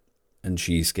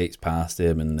she skates past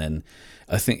him, and then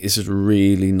I think it's a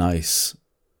really nice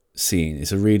scene.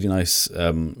 It's a really nice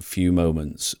few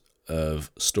moments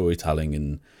of storytelling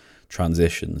and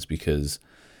transitions, because,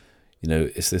 you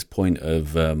know, it's this point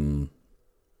of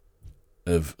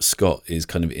Scott is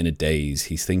kind of in a daze.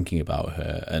 He's thinking about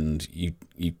her, and you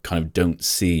kind of don't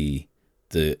see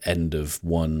the end of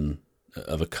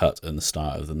a cut and the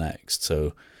start of the next.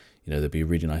 So, you know, there'd be a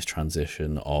really nice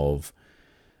transition of,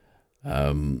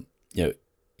 you know,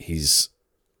 he's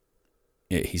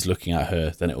looking at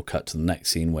her, then it'll cut to the next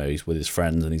scene where he's with his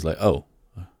friends and he's like, oh,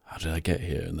 how did I get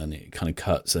here? And then it kind of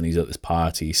cuts and he's at this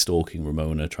party stalking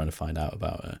Ramona, trying to find out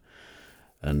about her.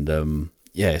 And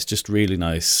yeah, it's just really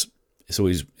nice. It's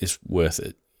worth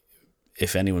it.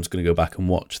 If anyone's going to go back and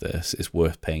watch this, it's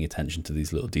worth paying attention to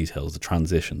these little details. The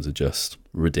transitions are just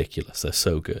ridiculous. They're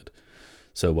so good.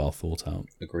 So well thought out.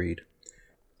 Agreed.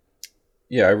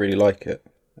 Yeah, I really like it.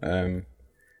 I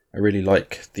really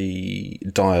like the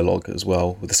dialogue as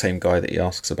well, with the same guy that he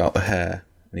asks about the hair,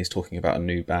 and he's talking about a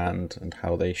new band and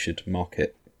how they should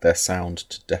market their sound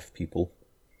to deaf people.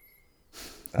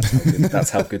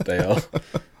 That's how good they are.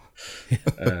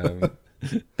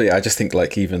 But yeah, I just think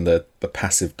like even the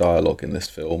passive dialogue in this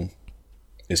film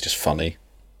is just funny.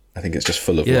 I think it's just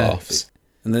full of laughs.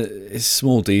 And it's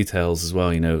small details as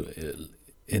well, you know,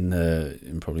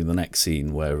 in probably the next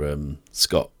scene where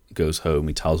Scott goes home,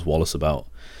 he tells Wallace about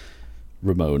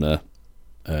Ramona,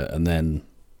 and then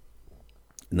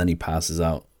he passes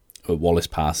out. Wallace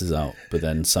passes out, but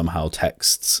then somehow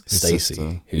texts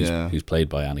Stacey, who's played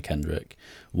by Anna Kendrick,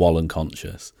 while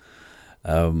unconscious.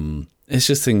 It's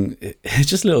just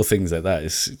little things like that.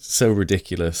 It's so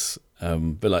ridiculous.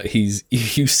 But like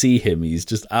you see him, he's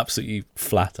just absolutely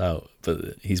flat out,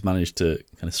 but he's managed to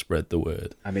kind of spread the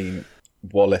word. I mean,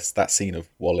 Wallace, that scene of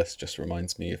Wallace just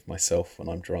reminds me of myself when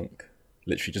I'm drunk.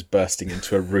 Literally just bursting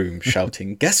into a room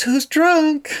shouting, "Guess who's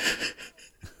drunk?"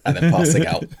 and then passing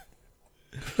out.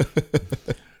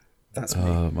 That's me.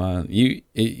 Oh man, you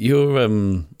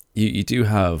do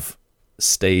have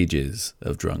stages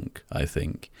of drunk, I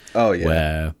think. Oh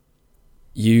yeah.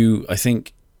 Where I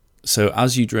think so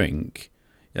as you drink,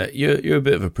 you're a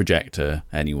bit of a projector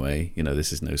anyway, you know,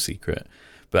 this is no secret.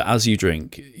 But as you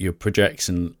drink, your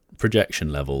projection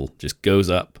level just goes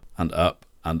up and up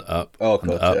and up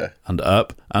and up and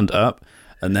up and up,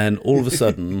 and then all of a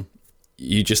sudden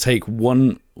you just take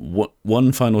one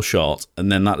final shot,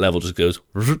 and then that level just goes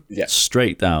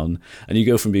straight down, and you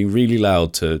go from being really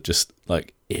loud to just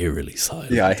like eerily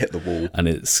silent. Yeah, I hit the wall, and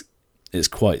it's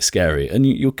quite scary. And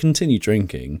you'll continue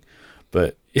drinking,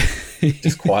 but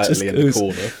just quietly in the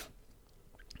corner,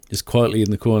 just quietly in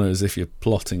the corner, as if you're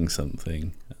plotting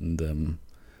something. And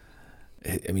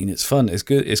I mean, it's fun. It's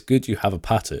good. It's good you have a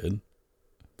pattern,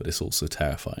 but it's also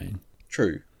terrifying.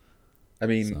 True. I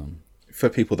mean, for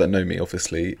people that know me,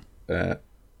 obviously,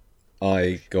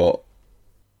 I got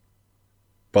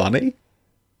Barney.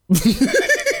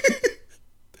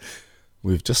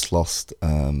 We've just lost.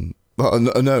 Well,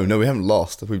 no, we haven't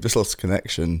lost. We've just lost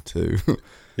connection to.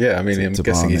 Yeah, I mean, I'm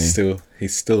guessing Barney.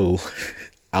 He's still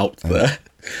out there.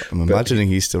 I'm imagining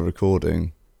he's still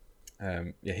recording.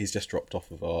 Yeah, he's just dropped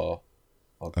off of our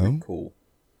group call.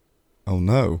 Oh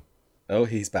no! Oh,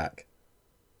 he's back.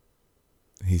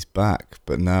 He's back,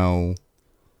 but now.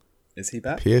 Is he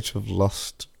back? Appear to have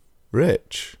lost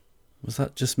Rich. Was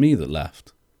that just me that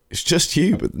left? It's just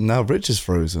you, but now Rich is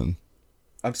frozen.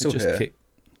 I'm still here.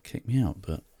 Kick me out,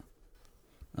 but.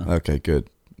 Oh. Okay, good.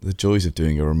 The joys of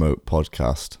doing a remote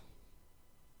podcast.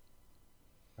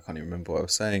 I can't even remember what I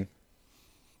was saying.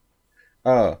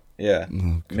 Oh, yeah.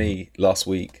 Oh, me last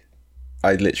week.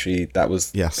 I literally that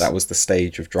was the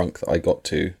stage of drunk that I got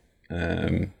to,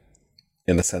 in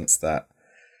the sense that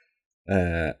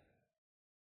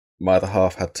my other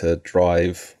half had to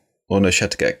drive. Well, no, she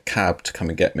had to get a cab to come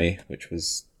and get me, which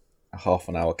was a half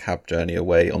an hour cab journey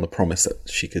away, on the promise that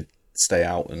she could stay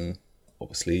out and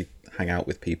obviously hang out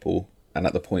with people. And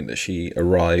at the point that she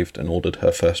arrived and ordered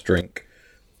her first drink,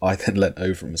 I then leant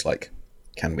over and was like,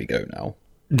 "Can we go now?"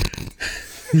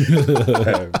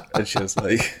 And she was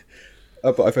like,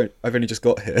 "Oh, but I've only just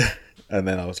got here." And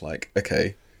then I was like,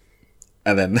 "Okay."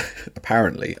 And then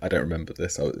apparently, I don't remember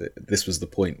this. This was the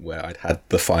point where I'd had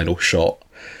the final shot.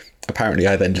 Apparently,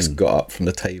 I then just got up from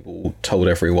the table, told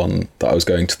everyone that I was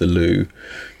going to the loo,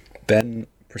 then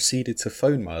proceeded to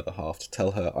phone my other half to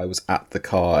tell her I was at the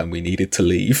car and we needed to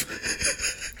leave.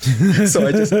 So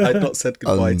I'd not said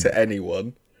goodbye to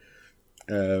anyone.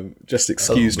 Just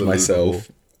excused myself.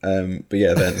 But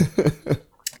yeah, then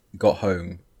got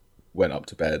home, went up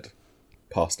to bed,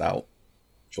 passed out,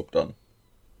 job done.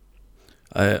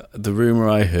 The rumour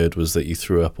I heard was that you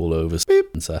threw up all over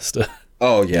Cirencester.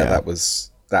 Oh yeah,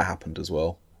 that happened as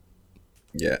well.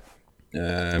 Yeah.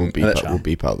 We'll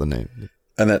beep out the name.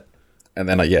 And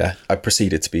then I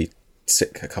proceeded to be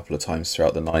sick a couple of times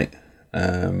throughout the night.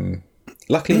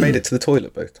 Luckily made it to the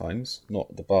toilet both times,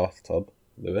 not the bathtub,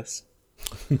 Lewis.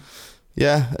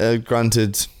 Yeah,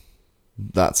 granted,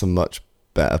 that's a much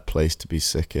better place to be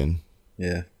sick in.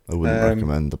 Yeah. I wouldn't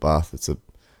recommend the bath. It's a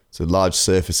large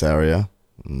surface area,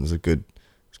 and there's a good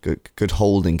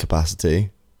holding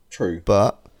capacity. True.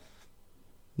 But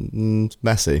it's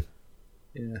messy.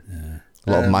 Yeah.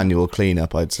 A lot of manual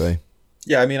cleanup, I'd say.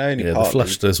 Yeah, I mean, the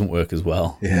flush doesn't work as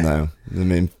well. Yeah. No, I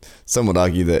mean, some would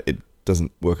argue that it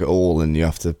doesn't work at all, and you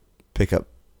have to pick up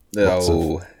lots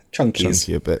of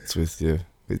chunkier bits with your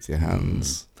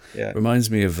hands. Yeah. Reminds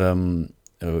me of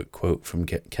a quote from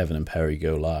Kevin and Perry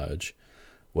Go Large,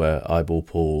 where Eyeball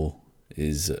Paul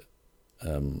is,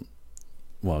 Kevin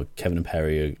and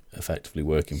Perry are effectively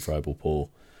working for Eyeball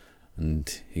Paul,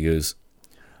 and he goes,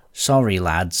 "Sorry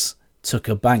lads, took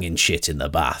a banging shit in the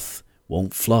bath.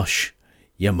 Won't flush.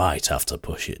 You might have to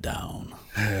push it down."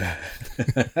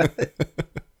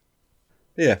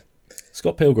 Yeah.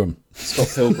 Scott Pilgrim.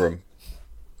 It's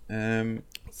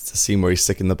the scene where he's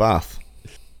sick in the bath.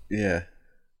 Yeah.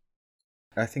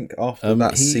 I think after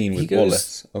that scene with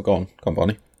Wallace... Oh, go on,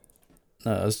 Barney.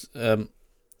 No,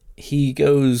 he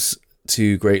goes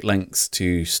to great lengths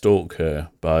to stalk her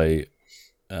by...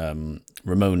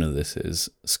 Ramona, this is.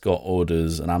 Scott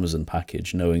orders an Amazon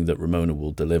package knowing that Ramona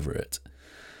will deliver it.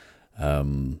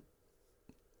 I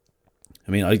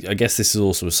guess this is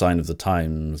also a sign of the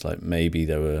times. Like, maybe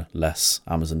there were less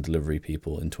Amazon delivery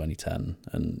people in 2010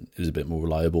 and it was a bit more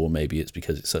reliable, or maybe it's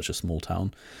because it's such a small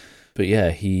town. But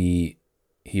yeah, he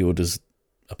orders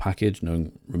a package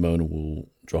knowing Ramona will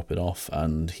drop it off,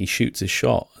 and he shoots his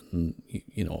shot, and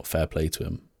fair play to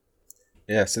him.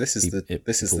 Yeah, so this is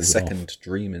the second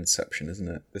dream inception, isn't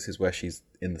it? This is where she's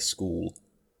in the school.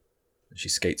 She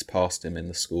skates past him in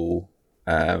the school,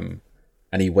 and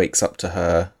he wakes up to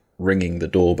her ringing the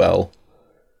doorbell.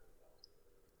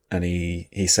 And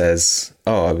he says,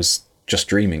 "Oh, I was just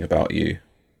dreaming about you,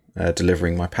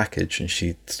 delivering my package." And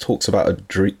she talks about a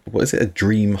dream. What is it? A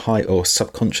dream high or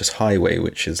subconscious highway,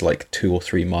 which is like 2 or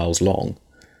 3 miles long.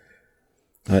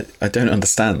 I don't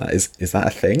understand that. Is that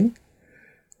a thing?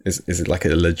 Is it like a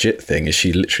legit thing? Is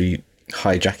she literally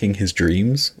hijacking his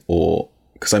dreams? Or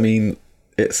because I mean,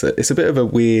 it's a bit of a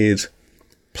weird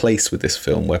place with this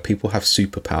film where people have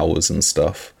superpowers and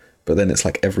stuff, but then it's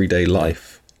like everyday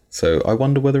life. So I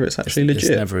wonder whether it's actually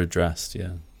legit. It's never addressed.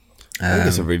 Yeah, I think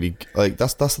it's a really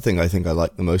that's the thing I think I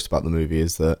like the most about the movie,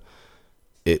 is that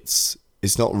it's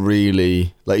not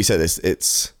really, like you said,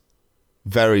 it's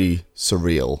very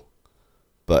surreal.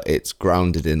 But it's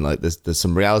grounded in, like, there's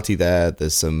some reality there.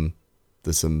 There's some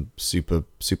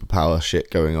superpower shit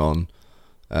going on.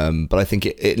 But I think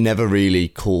it never really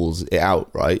calls it out,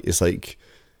 right? It's like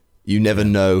you never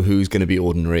know who's going to be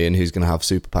ordinary and who's going to have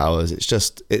superpowers. It's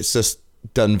just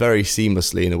done very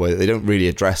seamlessly in a way that they don't really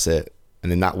address it,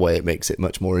 and in that way it makes it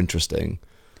much more interesting.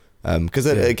 Because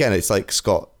again, it's like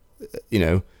Scott,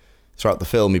 throughout the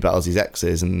film he battles his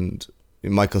exes, and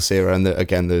Michael Cera, and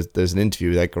again, there's an interview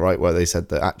with Edgar Wright where they said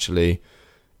that actually,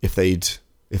 if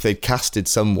they'd casted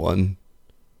someone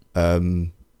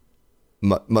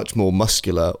much more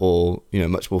muscular or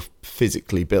much more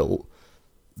physically built,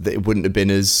 that it wouldn't have been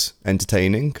as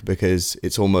entertaining, because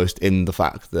it's almost in the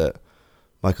fact that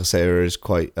Michael Cera is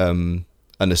quite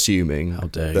unassuming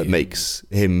that makes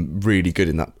him really good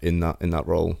in that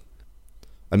role.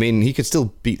 I mean, he could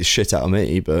still beat the shit out of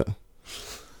me, but.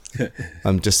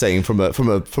 I'm just saying from a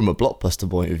blockbuster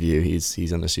point of view,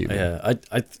 he's unassuming. Yeah,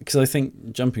 because I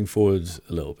think jumping forward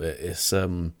a little bit, it's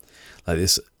like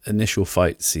this initial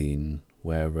fight scene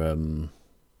where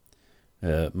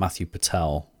Matthew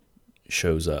Patel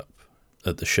shows up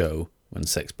at the show when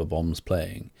Sex Bob-omb's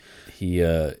playing.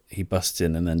 He busts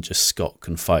in, and then just Scott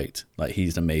can fight. Like,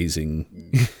 he's an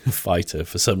amazing fighter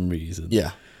for some reason.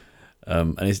 Yeah.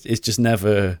 And it's just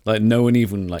never like no one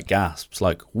even like gasps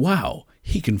like, wow,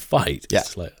 he can fight. Yeah.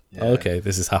 It's like, okay,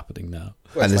 this is happening now.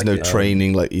 Well, and there's like no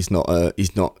training. Like he's not,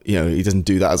 he doesn't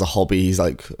do that as a hobby. He's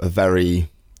like a very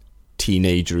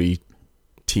teenager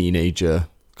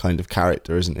kind of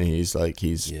character, isn't he? He's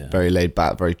very laid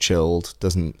back, very chilled.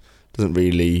 Doesn't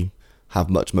really have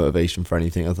much motivation for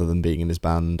anything other than being in his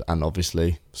band and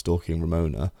obviously stalking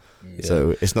Ramona. Yeah.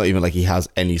 So it's not even like he has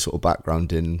any sort of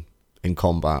background in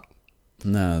combat.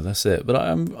 No, that's it. But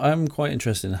I'm quite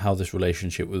interested in how this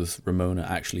relationship with Ramona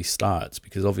actually starts,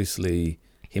 because obviously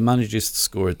he manages to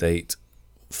score a date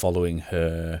following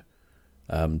her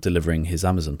delivering his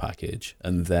Amazon package,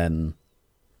 and then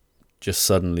just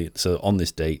suddenly, so on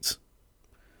this date,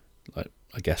 like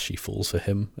I guess she falls for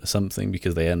him or something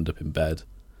because they end up in bed.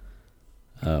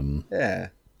 Yeah,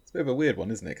 it's a bit of a weird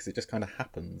one, isn't it? Because it just kind of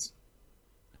happens.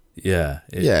 Yeah.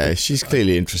 She's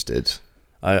clearly interested.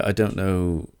 I don't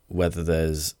know whether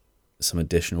there's some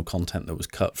additional content that was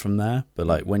cut from there, but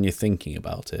like when you're thinking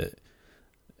about it,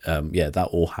 that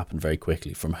all happened very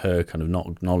quickly, from her kind of not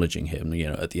acknowledging him,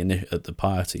 at the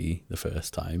party the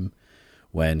first time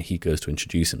when he goes to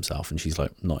introduce himself and she's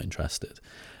like not interested,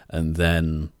 and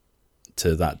then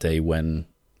to that day when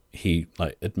he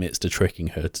like admits to tricking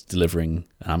her to delivering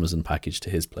an Amazon package to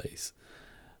his place,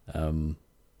 and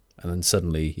then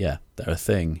suddenly they're a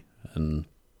thing. And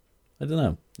I don't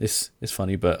know, it's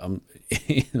funny, but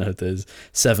there's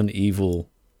 7 evil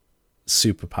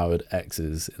superpowered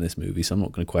exes in this movie, so I'm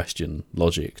not going to question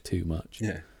logic too much.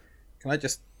 Yeah. I'm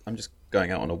just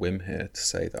going out on a whim here to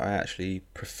say that I actually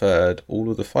preferred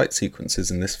all of the fight sequences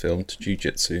in this film to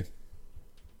Jiu-Jitsu.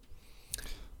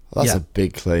 Well, that's a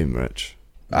big claim, Rich.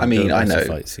 I mean, I know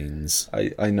fight scenes.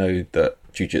 I know that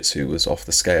Jiu-Jitsu was off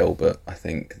the scale, but I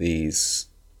think these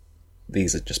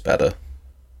are just better.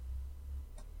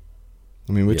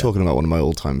 I mean, we're talking about one of my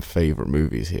all-time favourite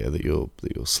movies here that you're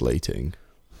slating.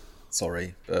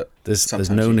 Sorry, but there's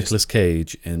no Nicolas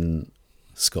Cage in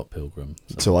Scott Pilgrim.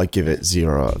 So I give it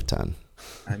 0 out of 10.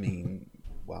 I mean,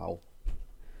 wow.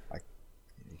 You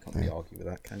can't really argue with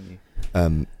that, can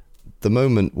you? The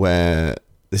moment where...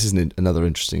 This is another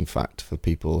interesting fact for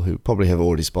people who probably have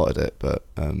already spotted it, but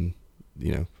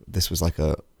this was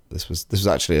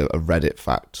actually a Reddit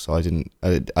fact, so I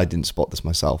didn't spot this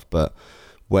myself. But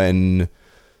when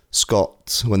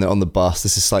they're on the bus,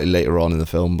 this is slightly later on in the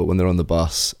film, but when they're on the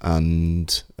bus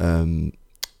and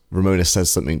Ramona says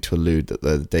something to allude that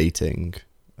they're dating,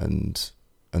 and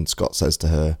Scott says to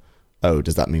her, "Oh,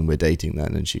 does that mean we're dating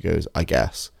then?" And she goes, "I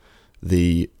guess."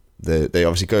 They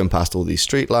obviously going past all these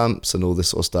street lamps and all this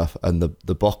sort of stuff, and the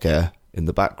bokeh in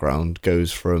the background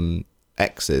goes from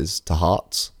X's to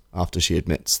hearts after she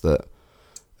admits that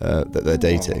they're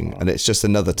dating, and it's just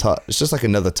another touch. It's just like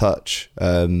another touch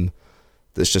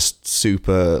that's just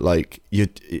super like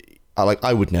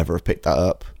I would never have picked that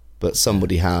up, but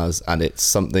somebody has, and it's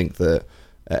something that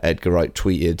Edgar Wright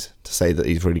tweeted to say that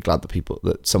he's really glad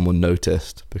that someone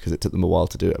noticed, because it took them a while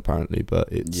to do it apparently. But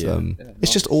it's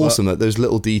just awesome that those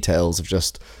little details of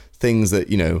just things that,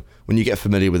 when you get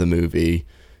familiar with a movie,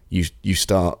 you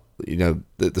start, the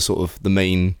sort of the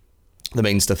main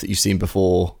stuff that you've seen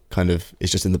before kind of is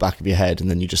just in the back of your head, and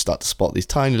then you just start to spot these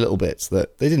tiny little bits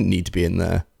that they didn't need to be in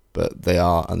there, but they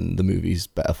are, and the movie's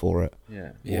better for it.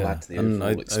 And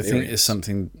I think it's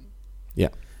something.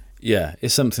 Yeah,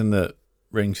 it's something that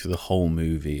rings through the whole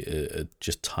movie,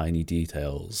 just tiny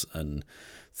details and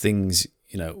things,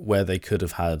 where they could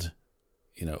have had,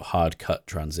 hard cut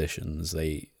transitions.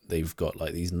 They've got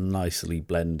like these nicely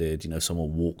blended,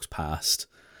 someone walks past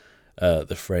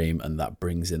the frame and that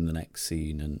brings in the next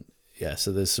scene, and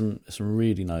so there's some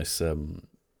really nice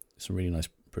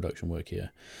production work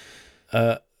here.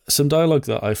 Some dialogue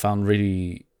that I found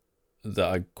that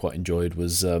I quite enjoyed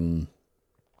was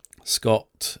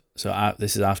Scott. So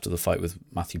this is after the fight with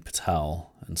Matthew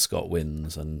Patel, and Scott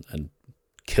wins and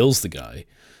kills the guy.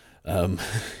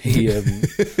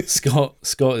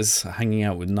 Scott is hanging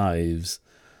out with knives,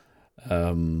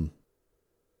 and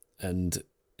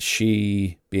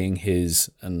she, being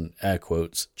his, and air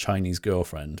quotes, Chinese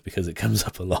girlfriend, because it comes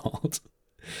up a lot,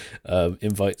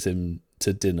 invites him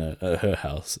to dinner at her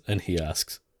house, and he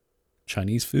asks,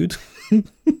 "Chinese food?"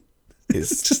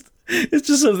 It's just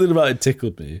something about it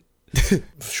tickled me.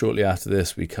 Shortly after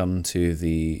this, we come to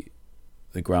the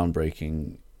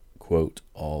groundbreaking quote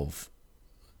of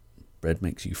 "Bread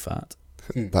makes you fat."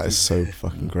 That is so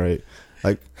fucking great.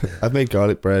 Like, I've made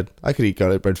garlic bread. I could eat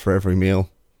garlic bread for every meal.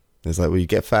 It's like, well, you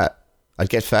get fat. I'd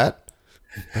get fat.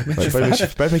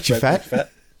 Bread makes you fat.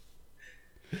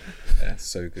 Yeah,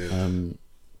 so good.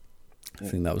 I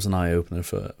think that was an eye opener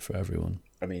for everyone.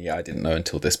 I mean, I didn't know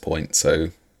until this point, so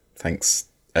thanks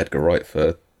Edgar Wright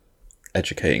for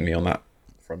educating me on that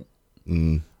front.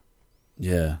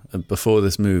 Yeah, and before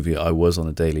this movie, I was on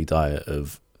a daily diet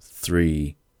of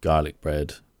 3 garlic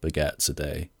bread baguettes a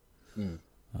day.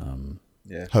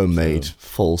 Yeah, Homemade,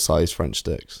 full-size French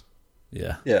sticks.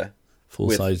 Yeah, yeah,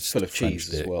 full-size full of French cheese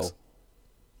sticks. as well.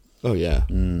 Oh, yeah.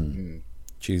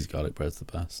 Cheesy garlic bread's the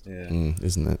best. Yeah,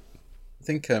 Isn't it? I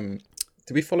think.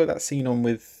 Did we follow that scene on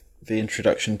with the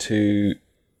introduction to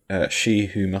She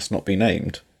Who Must Not Be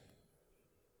Named?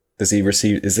 Does he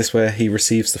receive? Is this where he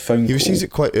receives the phone He call? receives it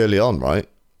quite early on, right?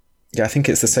 Yeah, I think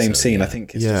it's the same scene. yeah. I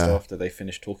think it's just after they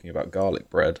finish talking about garlic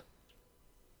bread.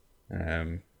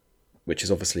 Which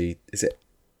is obviously, is it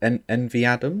Envy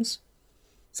Adams?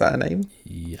 Is that her name?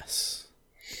 Yes.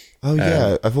 Oh,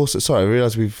 yeah. I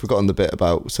realised we've forgotten the bit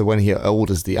about, so when he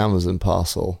orders the Amazon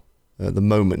parcel, the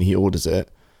moment he orders it,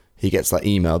 he gets that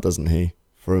email, doesn't he?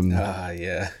 From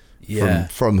Yeah.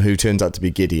 from who turns out to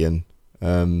be Gideon.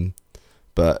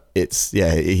 But it's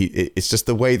it's just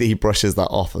the way that he brushes that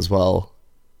off as well.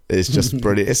 It's just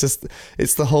brilliant.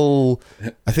 It's the whole.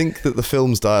 I think that the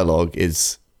film's dialogue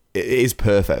is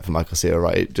perfect for Michael Cera,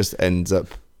 right? It just ends up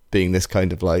being this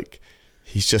kind of like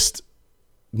he's just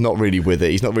not really with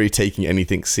it. He's not really taking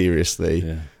anything seriously.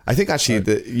 Yeah. I think actually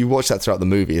that you watch that throughout the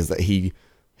movie is that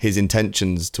his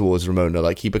intentions towards Ramona,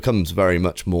 like he becomes very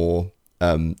much more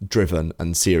driven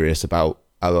and serious about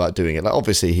doing it. Like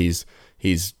obviously he's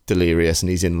delirious and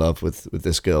he's in love with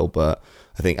this girl, but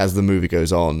I think as the movie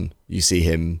goes on, you see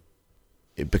him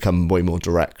become way more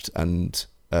direct and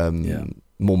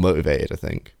more motivated, I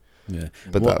think. Yeah.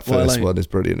 But that first one is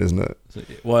brilliant, isn't it?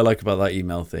 What I like about that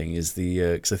email thing is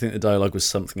because I think the dialogue was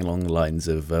something along the lines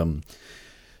of,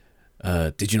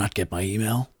 "Did you not get my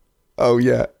email? Oh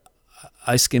yeah,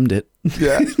 I skimmed it."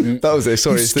 yeah, that was it.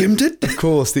 Sorry, You skimmed it? Of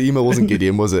course, the email wasn't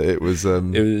Gideon, was it? It was.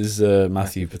 It was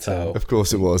Matthew Patel. Of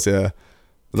course, it was. Yeah,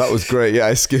 that was great. Yeah,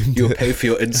 I skimmed. You'll it. pay for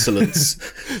your insolence.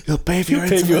 You'll pay for your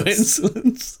Pay for your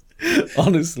insolence. insolence.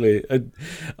 Honestly,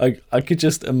 I could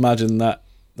just imagine that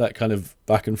kind of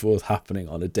back and forth happening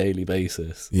on a daily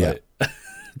basis. Yeah. Like,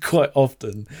 quite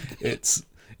often it's,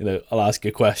 I'll ask you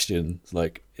a question. It's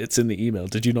like, it's in the email.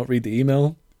 Did you not read the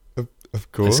email?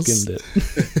 Of course. I skimmed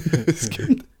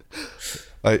it.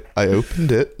 I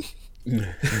opened it.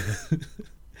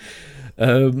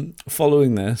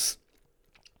 Following this,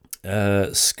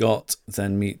 Scott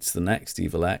then meets the next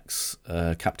Evil X,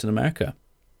 Captain America,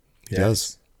 He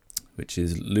does. which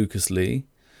is Lucas Lee.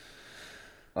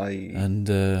 I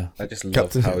just love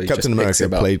Captain how he just picks America,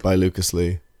 him up. played by Lucas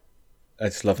Lee. I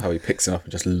just love how he picks him up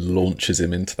and just launches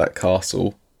him into that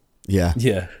castle. Yeah.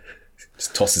 Yeah.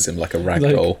 Just tosses him like a rag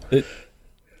Like, doll.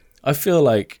 I feel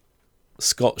like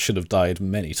Scott should have died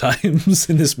many times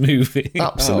in this movie.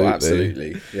 Absolutely. Oh,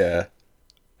 absolutely. Yeah.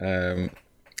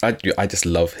 I just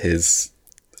love his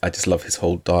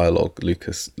whole dialogue,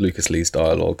 Lucas Lee's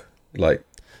dialogue, like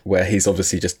where he's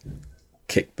obviously just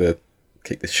kicked the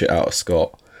shit out of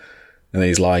Scott, and then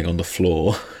he's lying on the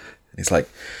floor. And he's like,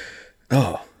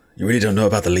 "Oh, you really don't know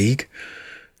about the League?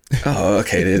 Oh,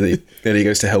 okay." Then he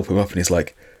goes to help him up, and he's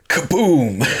like,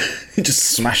 "Kaboom!" He just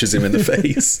smashes him in the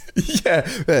face.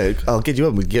 Yeah. I'll get you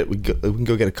up. We can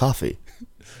go get a coffee.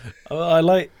 I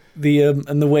like the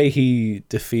way he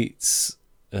defeats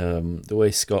the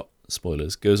way Scott,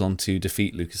 spoilers, goes on to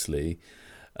defeat Lucas Lee.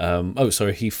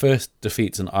 He first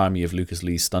defeats an army of Lucas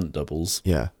Lee's stunt doubles.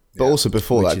 Yeah. But also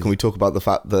before that, can we talk about the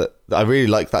fact that I really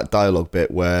like that dialogue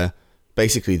bit where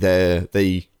basically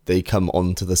they come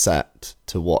onto the set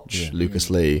to watch Lucas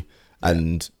Lee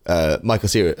and Michael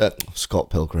Cera, Scott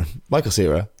Pilgrim. Michael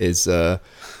Cera is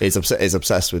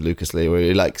obsessed with Lucas Lee, where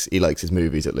he likes his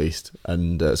movies at least,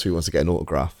 and so he wants to get an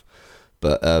autograph.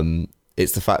 But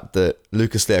it's the fact that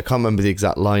Lucas Lee, I can't remember the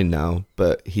exact line now,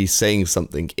 but he's saying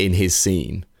something in his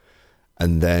scene,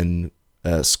 and then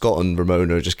Scott and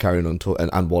Ramona are just carrying on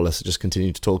and Wallace are just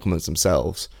continuing to talk amongst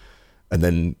themselves, and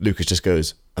then Lucas just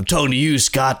goes, "I'm talking to you,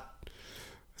 Scott."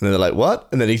 And they're like, "What?"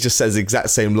 And then he just says the exact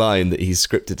same line that he's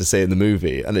scripted to say in the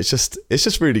movie, and it's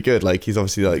just really good. Like he's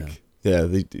obviously like,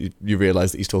 you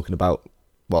realise that he's talking about.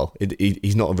 Well,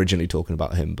 he's not originally talking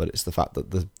about him, but it's the fact that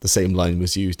the same line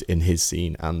was used in his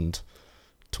scene and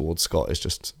towards Scott.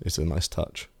 It's a nice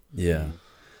touch. Yeah,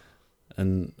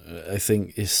 and I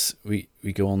think we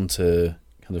go on to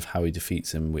kind of how he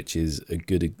defeats him, which is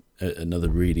another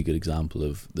really good example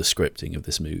of the scripting of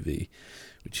this movie,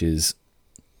 which is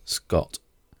Scott,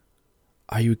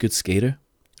 "Are you a good skater?"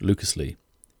 Lucas Lee,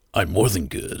 "I'm more than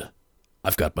good.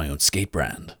 I've got my own skate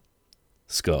brand."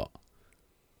 Scott,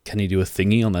 "Can you do a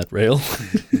thingy on that rail?"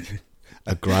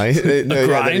 A grind? No,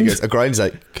 grind? A grind's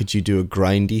like, "Could you do a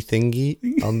grindy thingy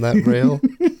on that rail?"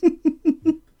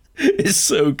 It's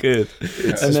so good.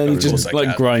 And then he just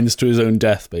like grinds to his own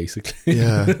death, basically.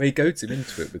 Yeah. He goads him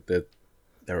into it with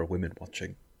there are women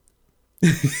watching.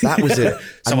 That was it.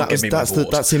 Someone give me my board.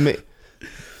 That's him.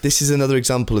 This is another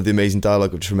example of the amazing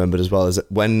dialogue which I remembered as well. Is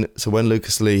that when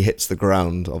Lucas Lee hits the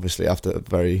ground, obviously after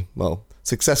very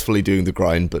successfully doing the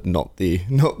grind, but not the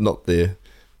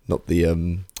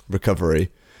recovery.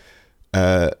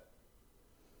 I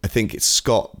think it's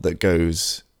Scott that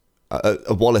goes.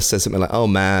 Wallace says something like, "Oh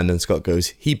man," and Scott goes,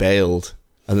 "He bailed."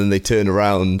 And then they turn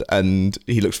around and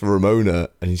he looks for Ramona,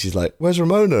 and she's like, "Where's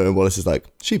Ramona?" And Wallace is like,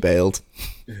 "She bailed."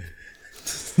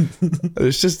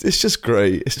 It's just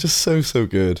great. It's just so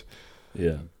good.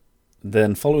 Yeah.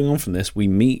 Then following on from this, we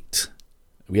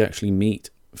actually meet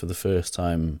for the first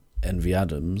time Envy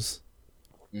Adams,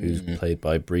 who's played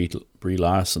by Brie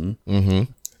Larson,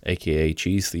 aka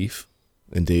Cheese Thief.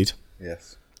 Indeed.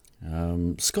 Yes.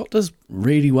 Scott does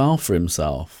really well for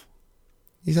himself.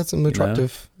 He's had some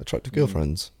attractive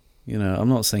girlfriends. I'm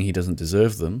not saying he doesn't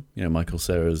deserve them. Michael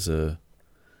Cera's an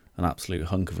absolute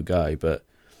hunk of a guy, but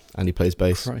and he plays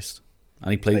bass. Christ.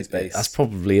 And he plays bass. That's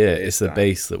probably it. It's the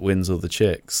bass that wins all the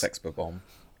chicks. Sexpo Bomb.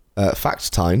 Fact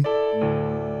time.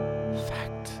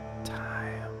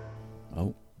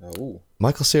 Oh.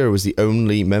 Michael Cera was the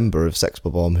only member of Sex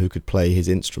Bomb who could play his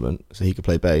instrument, so he could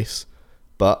play bass.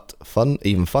 But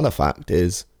even funner fact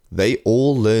is they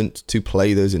all learnt to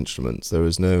play those instruments. There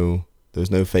was no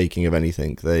faking of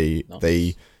anything.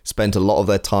 They spent a lot of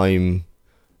their time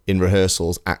in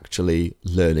rehearsals actually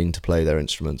learning to play their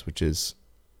instruments, which is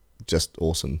just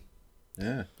awesome.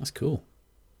 Yeah, that's cool.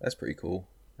 That's pretty cool.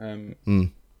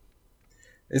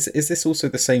 Is this also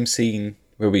the same scene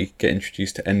where we get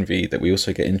introduced to Envy that we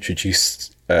also get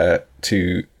introduced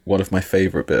to one of my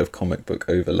favourite bit of comic book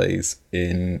overlays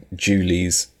in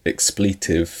Julie's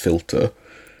expletive filter?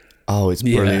 Oh, it's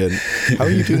brilliant. Yeah. How are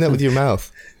you doing that with your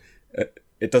mouth?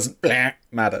 It doesn't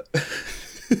matter.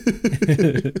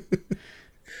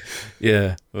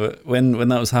 Yeah. When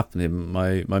that was happening,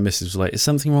 my missus was like, "Is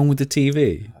something wrong with the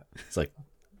TV?" It's like,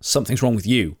 "Something's wrong with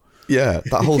you." Yeah,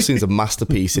 that whole scene's a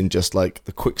masterpiece in just like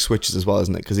the quick switches as well,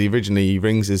 isn't it? Because he originally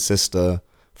rings his sister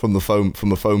from a phone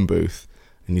booth,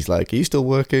 and he's like, "Are you still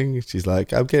working?" She's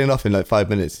like, "I'm getting off in like 5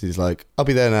 minutes." He's like, "I'll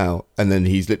be there now," and then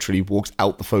he's literally walks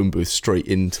out the phone booth straight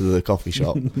into the coffee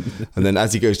shop, and then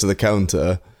as he goes to the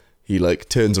counter, he like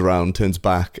turns around, turns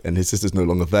back, and his sister's no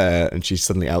longer there, and she's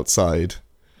suddenly outside.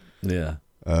 Yeah,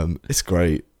 it's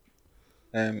great.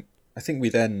 I think we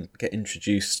then get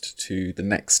introduced to the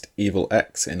next Evil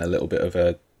X in a little bit of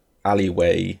a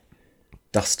alleyway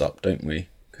dust up, don't we?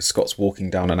 Because Scott's walking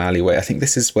down an alleyway. I think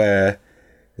this is where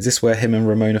him and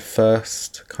Ramona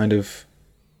first kind of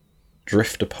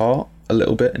drift apart a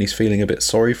little bit, and he's feeling a bit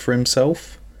sorry for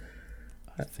himself.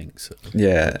 I think so.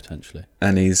 Yeah, potentially.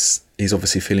 And he's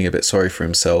obviously feeling a bit sorry for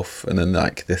himself, and then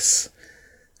like this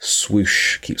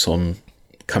swoosh keeps on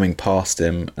coming past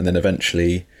him, and then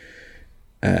eventually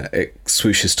it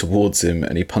swooshes towards him,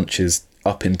 and he punches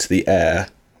up into the air,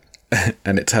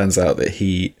 and it turns out that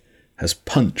he has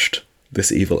punched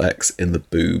this Evil X in the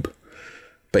boob,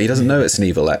 but he doesn't know it's an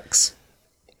Evil X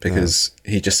because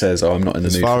he just says, "Oh, I'm not in the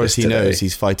mood for this today." As far as he knows,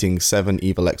 he's fighting 7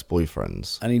 Evil X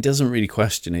boyfriends, and he doesn't really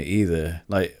question it either.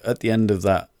 Like at the end of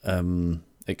that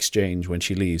exchange when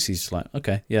she leaves, he's just like,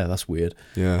 "Okay, yeah, that's weird."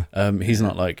 Yeah. He's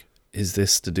not like, "Is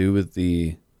this to do with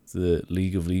the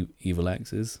League of Evil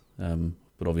X's?"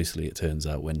 But obviously, it turns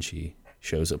out when she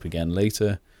shows up again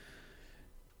later,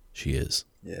 she is.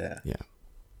 Yeah. Yeah.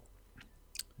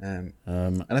 And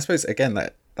I suppose again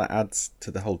that adds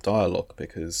to the whole dialogue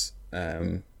because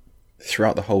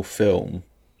throughout the whole film,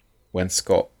 when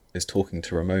Scott is talking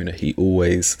to Ramona, he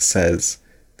always says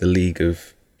the League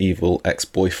of Evil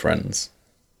Ex-Boyfriends,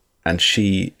 and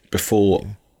she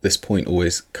before this point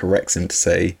always corrects him to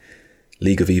say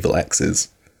League of Evil Exes.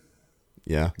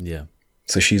 Yeah. Yeah.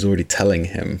 So she's already telling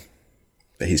him,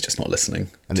 but he's just not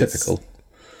listening. And typical.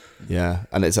 Yeah,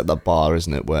 and it's at that bar,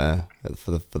 isn't it, where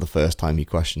for the first time he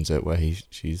questions it, where he's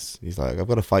like, "I've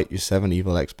got to fight your 7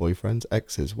 evil ex-boyfriends,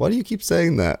 exes. Why do you keep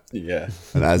saying that?" Yeah.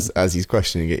 And as he's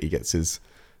questioning it, he gets his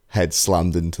head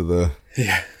slammed into the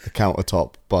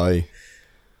countertop by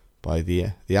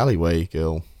the alleyway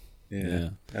girl.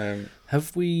 Yeah.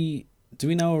 Do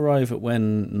we now arrive at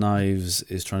when Knives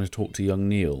is trying to talk to young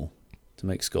Neil to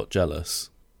make Scott jealous?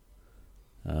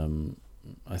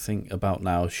 I think about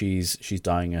now she's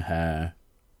dyeing her hair.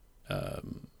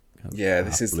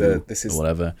 This is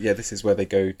whatever. Yeah, this is where they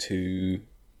go to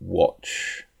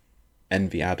watch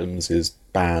Envy Adams's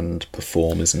band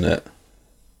perform, isn't it?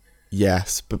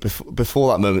 Yes, but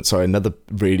before that moment, sorry, another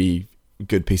really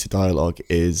good piece of dialogue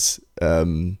is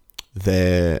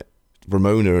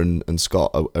Ramona and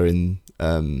Scott are in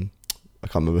I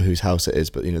can't remember whose house it is,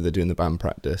 but you know, they're doing the band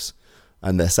practice,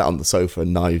 and they're sat on the sofa,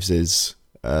 and Knives is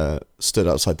stood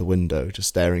outside the window just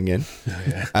staring in. Oh,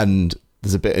 yeah. And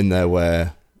there's a bit in there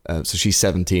where so she's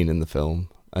 17 in the film,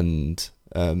 and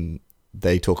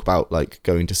they talk about like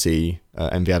going to see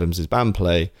Envy Adams' band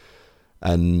play,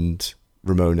 and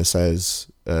Ramona says,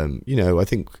 you know, I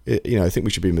think we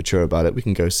should be mature about it. We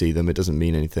can go see them. It doesn't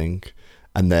mean anything.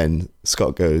 And then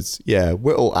Scott goes, yeah,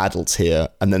 we're all adults here.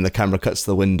 And then the camera cuts to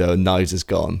the window and Knives is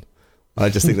gone. I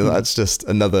just think that's just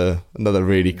another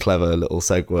really clever little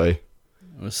segue.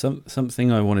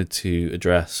 Something I wanted to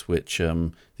address, which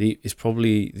is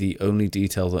probably the only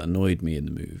detail that annoyed me in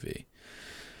the movie.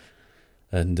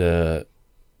 And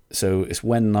so it's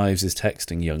when Knives is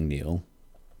texting young Neil.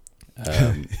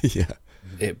 Yeah.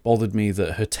 It bothered me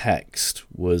that her text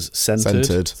was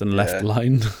centered than left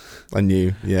line. I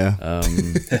knew, yeah.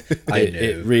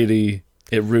 It really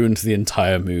ruined the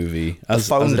entire movie. The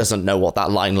phone doesn't know what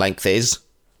that line length is.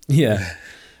 Yeah.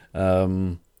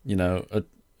 You know,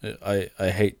 I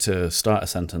hate to start a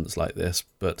sentence like this,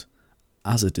 but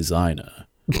as a designer,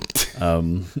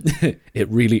 it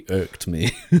really irked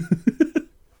me.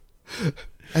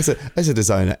 As a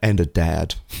designer and a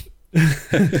dad.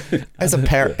 as a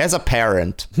parent.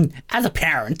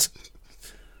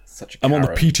 Such a I'm on the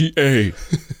PTA.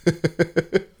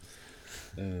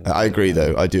 I agree,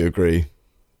 though. I do agree.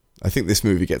 I think this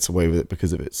movie gets away with it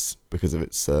because of its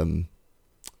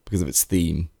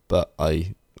theme. But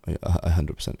I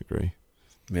 100% agree.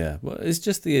 Yeah, well, it's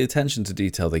just the attention to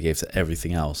detail they gave to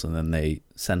everything else, and then they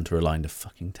center a line of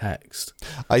fucking text.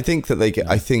 I think that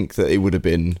I think that it would have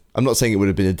been. I'm not saying it would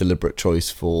have been a deliberate choice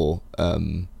for.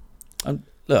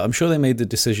 Look, I'm sure they made the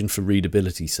decision for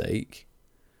readability's sake,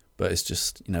 but it's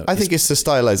just, you know. I think it's the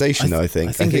stylization. I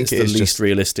think it's the least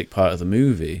realistic part of the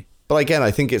movie. But again, I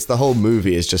think it's the whole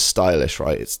movie is just stylish,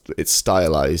 right? It's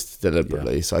stylized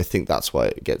deliberately, so I think that's why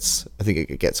it gets. I think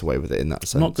it gets away with it in that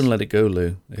sense. I'm not going to let it go,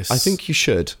 Lou. I think you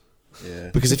should, yeah.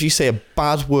 Because if you say a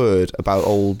bad word about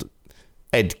old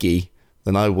Edgy,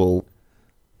 then I will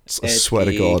swear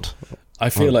to God. I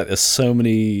feel like there's so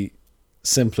many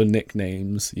simpler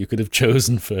nicknames you could have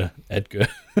chosen for Edgar.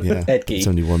 Yeah, Edgy. It's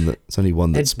only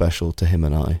one that's special to him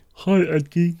and I. Hi,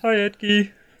 Edgy. Hi,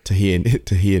 Edgy. To he and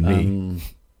me.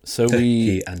 So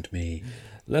he and me.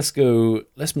 Let's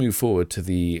move forward to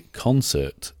the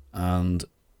concert, and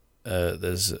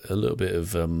there's a little bit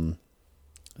of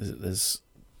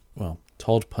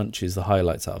Todd punches the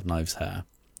highlights out of Knives' hair.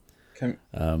 Can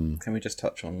we just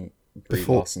touch on Brie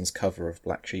Before- Larson's cover of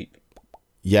Black Sheep?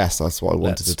 Yes, that's what I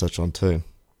wanted to touch on too.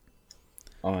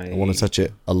 I want to touch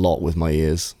it a lot with my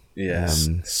ears. Yes,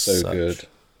 good.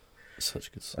 Such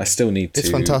a good song. I still need to. It's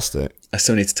fantastic. I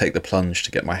still need to take the plunge to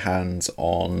get my hands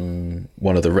on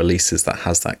one of the releases that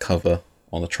has that cover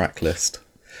on the track list.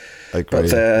 I agree. But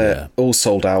they're all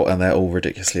sold out and they're all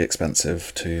ridiculously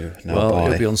expensive to now buy.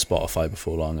 It'll be on Spotify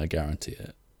before long, I guarantee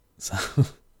it. So.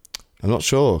 I'm not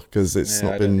sure because it's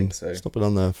not been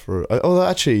on there for. Oh,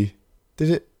 actually, did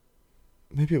it?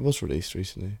 Maybe it was released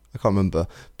recently. I can't remember.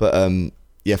 But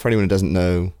yeah, for anyone who doesn't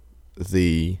know,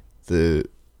 the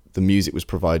music was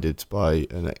provided by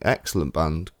an excellent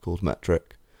band called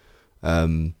Metric.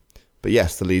 But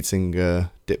yes, the lead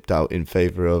singer dipped out in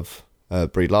favour of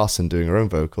Brie Larson doing her own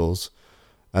vocals.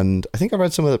 And I think I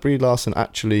read somewhere that Brie Larson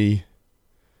actually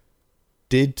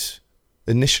did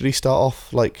initially start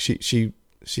off like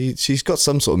she's got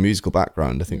some sort of musical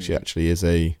background. I think she actually is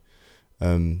a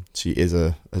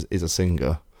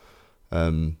singer.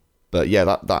 But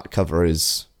yeah, that cover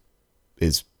is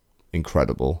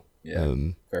incredible. Yeah,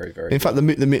 very, very. In fact, the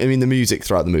music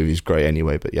throughout the movie is great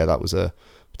anyway. But yeah, that was a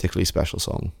particularly special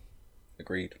song.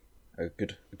 Agreed. A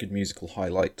good musical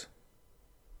highlight.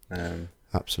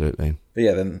 Absolutely. But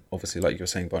yeah, then obviously, like you were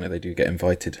saying, Bonnie, they do get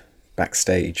invited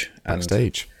backstage. And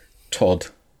Todd,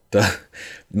 the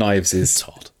Knives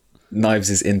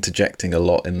is interjecting a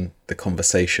lot in the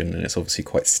conversation, and it's obviously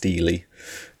quite steely,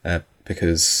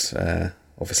 because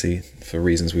obviously for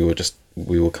reasons we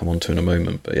will come on to in a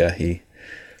moment. But yeah, he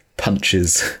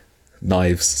punches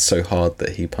Knives so hard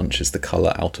that he punches the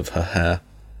colour out of her hair.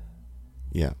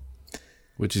 Yeah.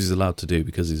 Which he's allowed to do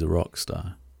because he's a rock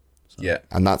star. So. Yeah.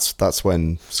 And that's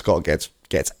when Scott gets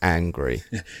angry.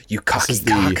 You cocky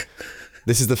cock.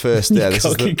 This is the first. Yeah, this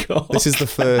is the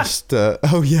first.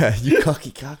 Oh yeah, you cocky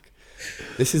cock.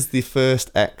 This is the first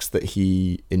X that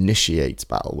he initiates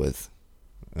battle with.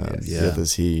 The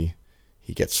others he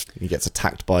gets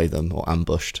attacked by them or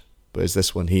ambushed. But it's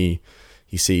this one he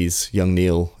sees young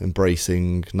Neil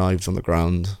embracing Knives on the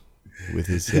ground, with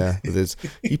his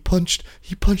he punched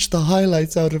the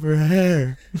highlights out of her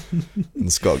hair.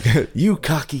 And Scott goes, "You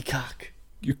cocky cock.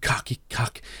 You cocky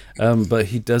cock." But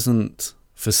he doesn't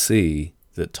foresee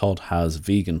that Todd has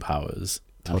vegan powers.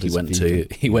 Todd he is went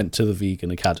vegan. to the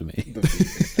Vegan Academy. The Vegan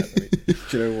Academy.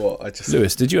 Do you know what?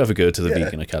 Lewis, did you ever go to the Yeah.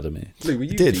 Vegan Academy? Lou, were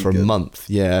you I did for a vegan? month.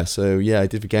 Yeah, so yeah, I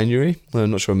did for January.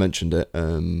 I'm not sure I mentioned it,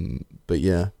 but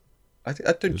yeah. I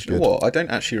don't. was Do you know good. what? I don't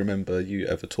actually remember you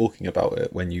ever talking about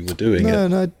it when you were doing it.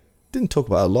 No, I didn't talk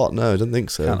about it a lot. No, I don't think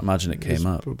so. Can't imagine it came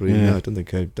up. Probably Yeah. no. I don't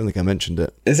think I mentioned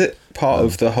it. Is it part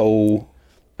of the whole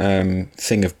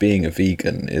thing of being a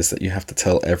vegan? Is that you have to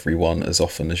tell everyone as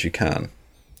often as you can?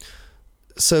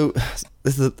 So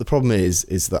the problem is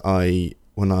that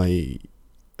when I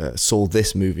saw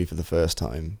this movie for the first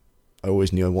time, I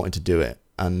always knew I wanted to do it,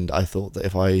 and I thought that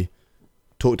if I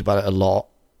talked about it a lot,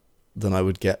 then I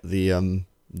would get the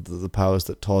powers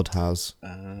that Todd has.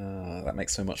 That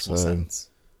makes so much more So- sense.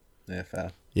 Yeah,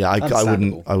 fair. Yeah, I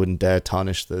Understandable. wouldn't dare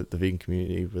tarnish the vegan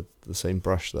community with the same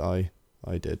brush that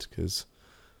I did, because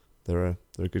they're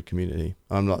a good community.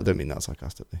 I don't mean that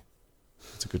sarcastically.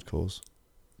 It's a good cause.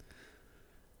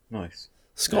 Nice.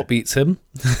 Scott beats him.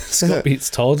 Scott beats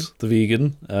Todd, the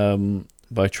vegan,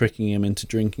 by tricking him into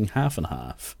drinking half and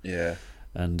half. Yeah. Mm.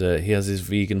 And he has his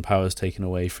vegan powers taken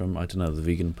away from, I don't know, the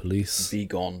vegan police.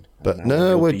 Vegan. But And now no,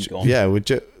 you're we're vegan. And we've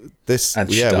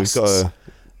got to.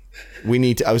 We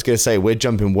need to. I was going to say we're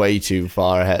jumping way too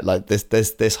far ahead. Like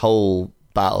this whole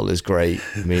battle is great.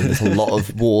 I mean, there's a lot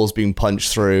of walls being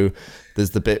punched through.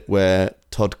 There's the bit where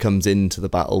Todd comes into the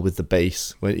battle with the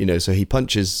base, where so he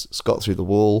punches Scott through the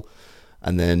wall,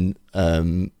 and then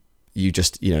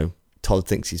Todd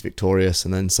thinks he's victorious,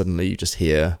 and then suddenly you just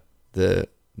hear the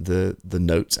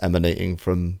notes emanating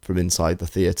from inside the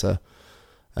theater,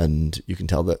 and you can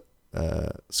tell that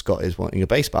Scott is wanting a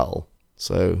base battle.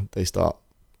 So they start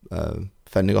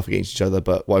fending off against each other.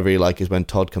 But what I really like is when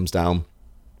Todd comes down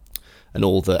and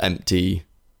all the empty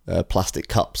plastic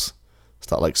cups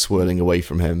start like swirling away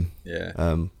from him.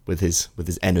 Yeah. With his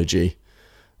energy,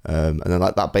 and then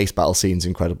like that base battle scene's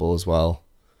incredible as well.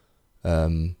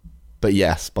 But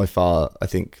yes, by far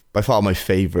my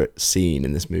favorite scene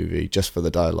in this movie, just for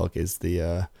the dialogue, is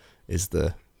the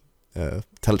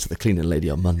tell it to the cleaning lady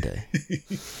on Monday.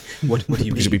 What do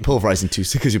you Because you'll be pulverized in 2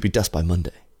 seconds. Because you'll be dust by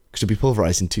Monday. Because you'll be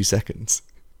pulverized in 2 seconds.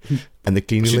 And the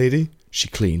cleaning lady, she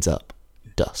cleans up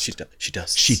dust. She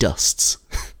does. She dusts.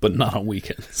 But not on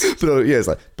weekends. But yeah, it's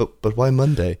like, but why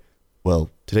Monday? Well,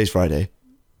 today's Friday,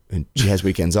 and she has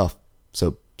weekends off.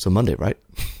 So Monday, right?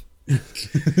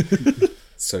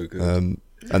 So good.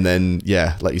 And then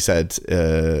yeah, like you said,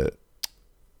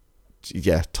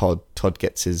 Todd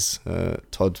gets his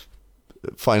Todd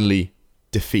finally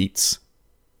defeats,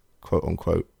 quote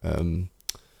unquote,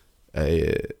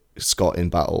 Scott in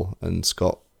battle, and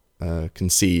Scott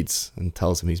concedes and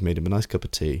tells him he's made him a nice cup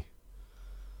of tea.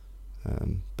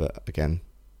 But again,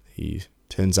 he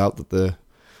turns out that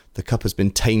the cup has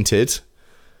been tainted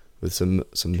with some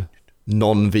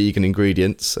non-vegan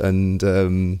ingredients, and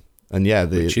yeah,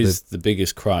 Which is the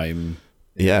biggest crime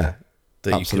yeah,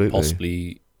 that absolutely. you could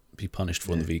possibly be punished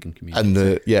for in the vegan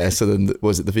community. And so then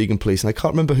was it the vegan police? And I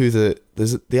can't remember who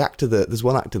there's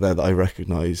one actor there that I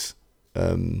recognise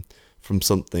from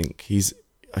something.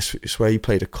 I swear he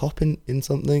played a cop in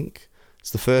something.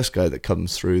 It's the first guy that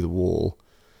comes through the wall.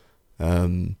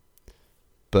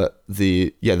 But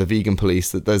the vegan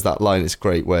police, there's that line, it's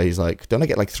great, where he's like, don't I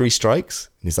get like 3 strikes?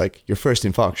 And he's like, your first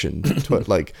infraction,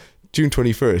 like June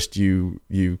 21st,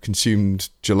 you consumed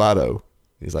gelato.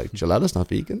 He's like, gelato's not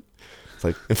vegan. It's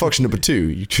like, infraction number 2,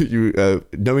 you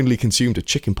knowingly consumed a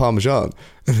chicken parmesan.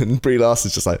 And then Brie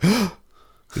Larson's just like,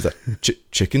 he's like,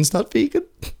 chicken's not vegan?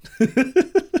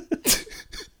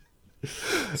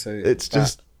 So It's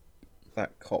just...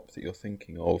 that cop that you're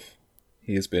thinking of,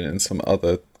 he has been in some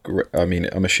other... I mean,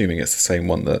 I'm assuming it's the same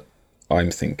one that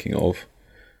I'm thinking of,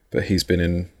 but he's been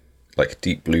in like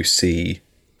Deep Blue Sea,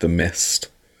 The Mist,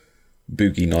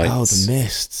 Boogie Nights. Oh, The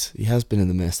Mist. He has been in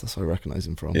The Mist. That's where I recognise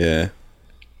him from. Yeah.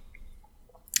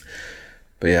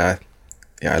 But yeah,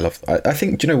 I love... I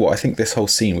think, do you know what? I think this whole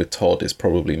scene with Todd is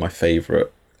probably my favourite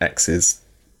X's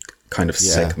kind of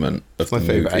segment of the My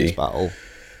favourite movie. X battle.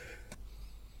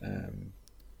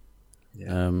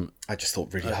 I just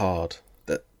thought really hard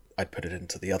that I'd put it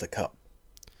into the other cup.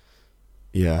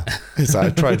 Yeah, so I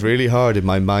tried really hard in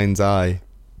my mind's eye.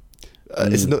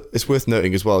 It's worth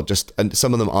noting as well. And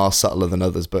some of them are subtler than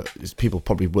others, but people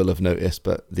probably will have noticed.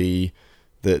 But the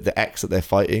X that they're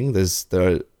fighting, there's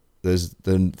the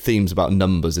themes about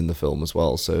numbers in the film as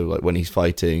well. So like when he's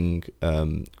fighting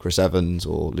Chris Evans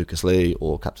or Lucas Lee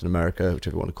or Captain America,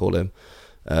 whichever you want to call him,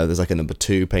 There's like a number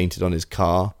 2 painted on his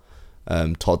car.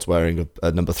 Todd's wearing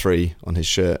a number 3 on his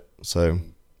shirt. So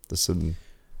there's some.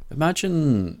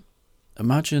 Imagine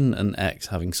an ex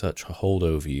having such a hold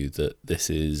over you that this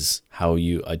is how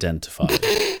you identify.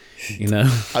 You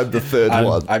know, I'm the third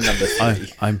one. I'm number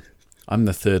 3. I'm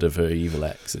the third of her evil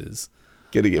exes.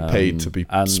 Getting it paid to be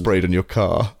sprayed on your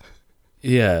car.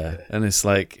 Yeah, and it's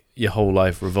like your whole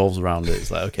life revolves around it.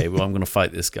 It's like, okay, well, I'm going to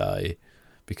fight this guy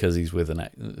because he's with an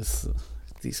ex.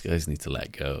 These guys need to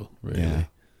let go, really. Yeah.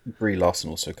 Brie Larson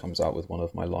also comes out with one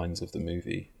of my lines of the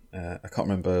movie. I can't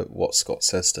remember what Scott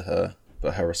says to her,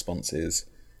 but her response is,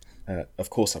 "Of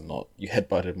course I'm not. You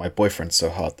headbutted my boyfriend so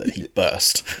hard that he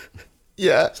burst."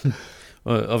 Yeah.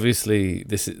 Well, obviously,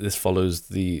 this follows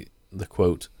the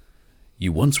quote,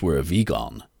 "You once were a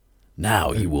vegan,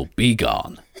 now you will be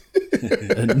gone."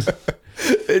 And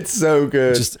It's so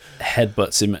good. just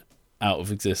headbutts him out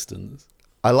of existence.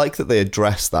 I like that they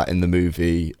address that in the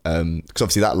movie, because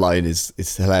obviously that line is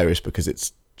hilarious because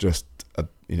it's just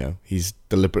he's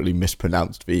deliberately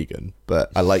mispronounced vegan.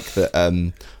 But I like that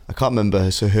I can't remember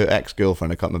her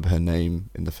ex-girlfriend. I can't remember her name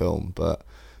in the film, but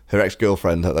her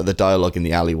ex-girlfriend, the dialogue in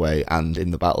the alleyway and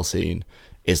in the battle scene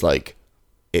is like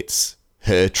it's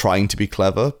her trying to be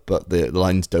clever, but the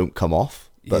lines don't come off.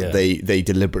 But they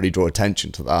deliberately draw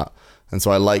attention to that, and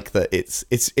so I like that it's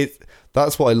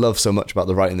that's what I love so much about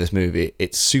the writing in this movie.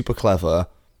 It's super clever,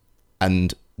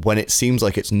 and when it seems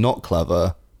like it's not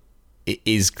clever, it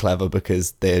is clever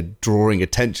because they're drawing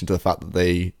attention to the fact that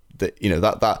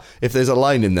that if there's a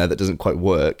line in there that doesn't quite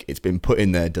work, it's been put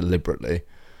in there deliberately,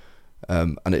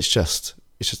 and it's just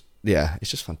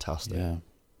fantastic. Yeah.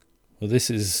 Well,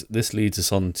 this leads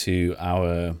us onto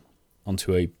a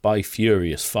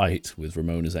bi-furious fight with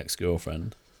Ramona's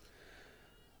ex-girlfriend,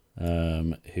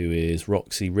 who is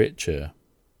Roxy Richer,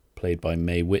 played by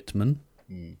Mae Whitman.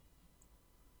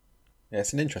 Yeah,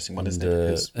 it's an interesting one, isn't it?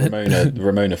 Because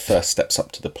Ramona first steps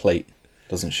up to the plate,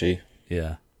 doesn't she?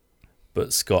 Yeah.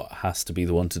 But Scott has to be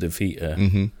the one to defeat her.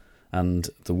 Mm-hmm. And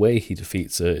the way he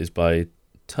defeats her is by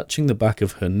touching the back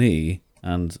of her knee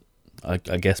and I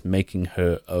guess making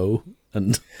her O,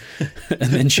 and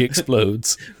then she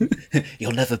explodes.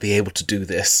 You'll never be able to do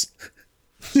this.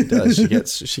 She does.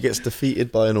 She gets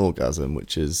defeated by an orgasm,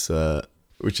 which is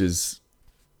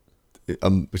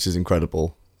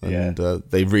incredible. And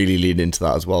they really lean into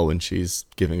that as well when she's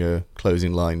giving her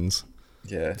closing lines.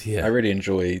 Yeah. I really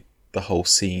enjoy the whole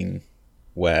scene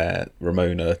where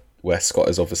Scott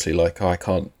is obviously like, oh, I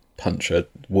can't punch a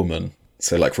woman.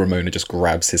 So like Ramona just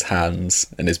grabs his hands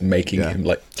and is making him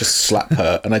like just slap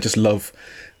her. And I just love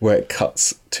where it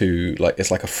cuts to like,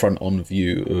 it's like a front on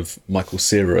view of Michael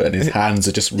Cera and his hands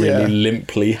are just really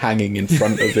limply hanging in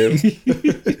front of him.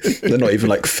 They're not even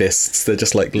like fists. They're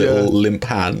just like little limp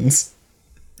hands.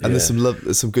 And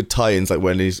there's some good tie-ins, like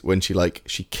when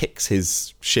she kicks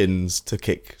his shins to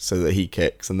kick so that he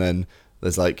kicks, and then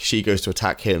there's like she goes to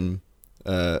attack him,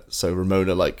 so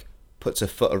Ramona like puts her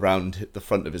foot around the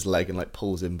front of his leg and like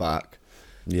pulls him back.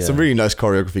 Yeah. Some really nice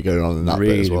choreography going on in that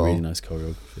bit as well. Really nice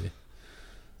choreography.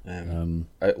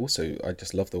 I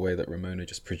just love the way that Ramona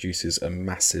just produces a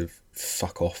massive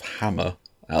fuck off hammer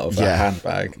out of that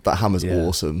handbag. That hammer's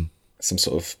awesome. Some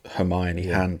sort of Hermione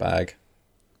handbag.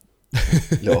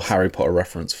 Little Harry Potter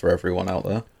reference for everyone out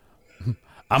there.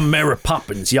 I'm Mary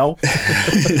Poppins, yo.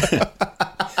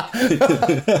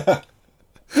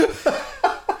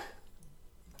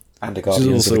 And a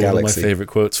Guardians of the Galaxy. One of my favourite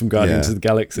quotes from Guardians of the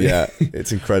Galaxy. Yeah,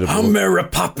 it's incredible. I'm Mary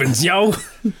Poppins, yo.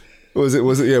 Was it?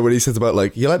 Yeah, when he says about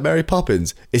like, you like Mary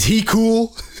Poppins? Is he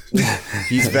cool?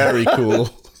 He's very cool.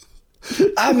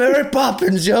 I'm Mary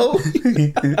Poppins, yo.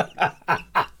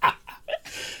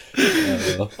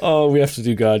 We have to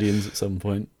do Guardians at some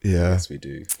point. Yeah, yes, we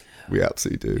do. We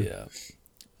absolutely do.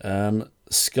 Yeah.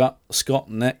 Scott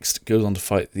next goes on to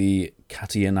fight the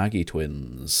Katayanagi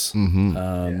twins.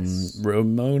 Mm-hmm.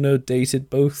 Ramona dated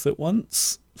both at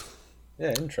once.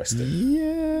 Yeah, interesting.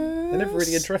 Yeah, they never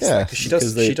really address that because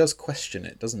she does question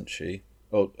it, doesn't she?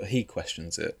 Well, he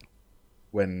questions it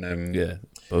when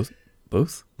both,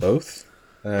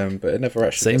 but it never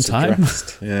actually same gets time.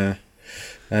 addressed. Yeah.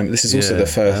 This is also the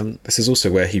first. This is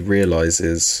also where he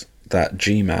realizes that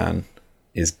G-Man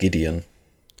is Gideon.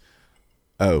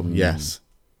 Oh yes,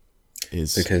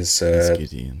 because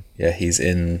Gideon. Yeah, he's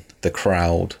in the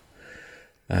crowd,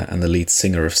 and the lead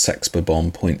singer of Sex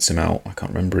Bomb points him out. I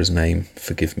can't remember his name.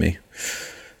 Forgive me.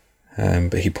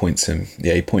 But he points him.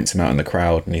 Yeah, he points him out in the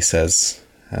crowd, and he says,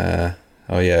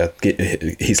 "Oh yeah,"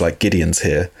 he's like, "Gideon's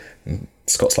here." And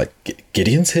Scott's like,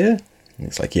 "Gideon's here?" And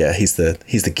it's like, "Yeah, he's the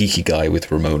geeky guy with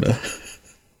Ramona."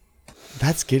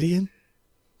 That's Gideon.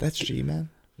 That's G-Man.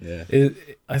 Yeah,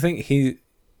 I think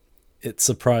it's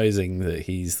surprising that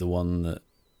he's the one that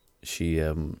she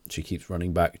keeps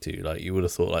running back to. Like, you would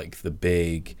have thought like the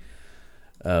big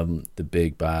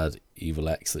bad evil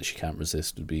ex that she can't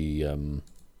resist would be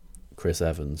Chris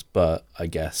Evans, but I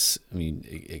guess, I mean,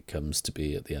 it comes to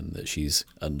be at the end that she's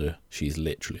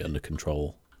literally under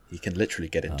control. He can literally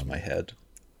get into my head.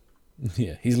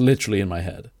 Yeah, he's literally in my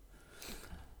head.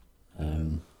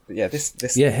 But yeah, this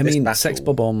battle... Sex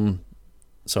Bob-omb.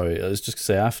 Sorry, I was just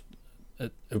gonna say,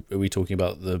 are we talking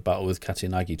about the battle with Katya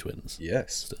Nagy twins?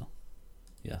 Yes. Still,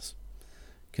 yes.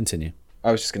 Continue.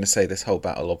 I was just going to say, this whole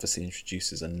battle obviously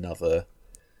introduces another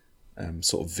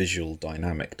sort of visual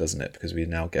dynamic, doesn't it? Because we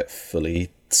now get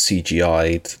fully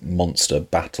CGI'd monster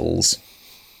battles.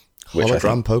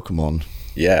 Hologram Pokemon.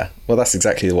 Yeah, well, that's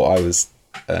exactly what I was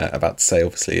about to say.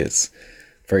 Obviously, it's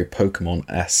very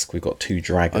Pokemon-esque. We've got 2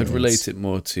 dragons. I'd relate it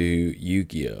more to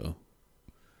Yu-Gi-Oh!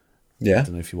 Yeah. I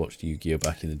don't know if you watched Yu-Gi-Oh!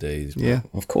 Back in the days. Yeah,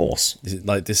 of course. Is it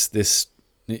like this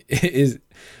it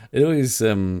always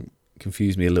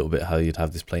confused me a little bit how you'd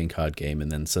have this playing card game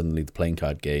and then suddenly the playing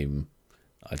card game,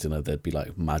 I don't know, there'd be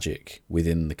like magic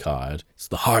within the card. It's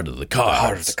the heart of the cards. The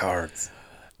heart of the cards.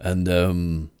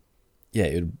 And yeah,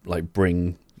 it would like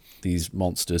bring these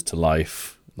monsters to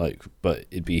life, like, but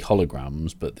it'd be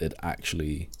holograms, but they'd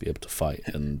actually be able to fight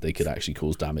and they could actually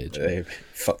cause damage. They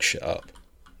fuck shit up.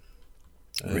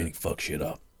 Really fuck shit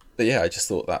up. But yeah, I just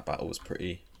thought that battle was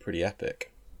pretty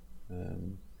epic.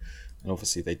 And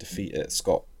obviously they defeat it.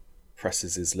 Scott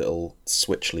presses his little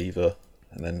switch lever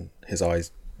and then his eyes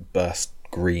burst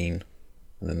green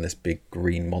and then this big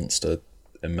green monster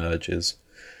emerges.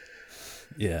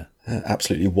 Yeah.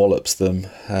 Absolutely wallops them.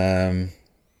 And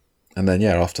then,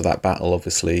 yeah, after that battle,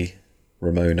 obviously,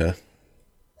 Ramona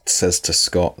says to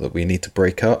Scott that we need to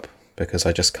break up because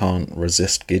I just can't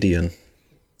resist Gideon.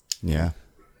 Yeah.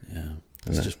 Yeah.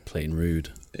 It's just plain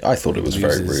rude. I thought it was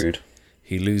very rude.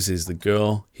 He loses the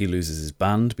girl, he loses his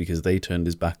band because they turned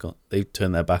their back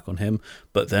on him,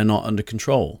 but they're not under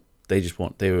control. They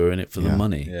were in it for the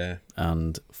money. Yeah.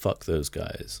 And fuck those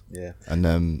guys. Yeah.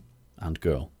 And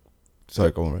girl.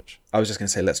 Sorry, go on, Rich. I was just going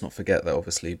to say, let's not forget that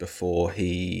obviously before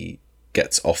he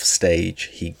gets off stage,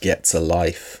 he gets a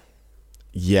life.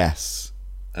 Yes.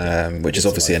 Which is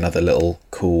obviously another little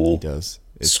cool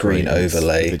screen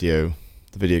overlay. The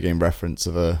video game reference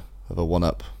of a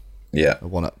 1-up. Yeah. A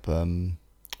 1-up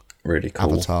really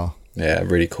cool avatar. Yeah,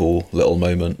 really cool little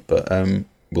moment, but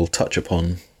we'll touch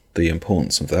upon the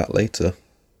importance of that later.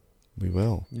 We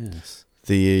will. Yes.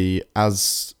 The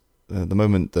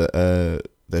moment that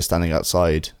they're standing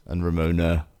outside and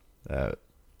Ramona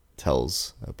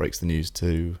breaks the news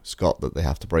to Scott that they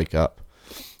have to break up,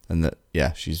 and that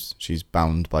she's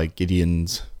bound by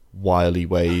Gideon's wily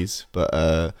ways,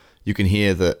 but you can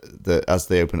hear that as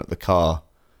they open up the car,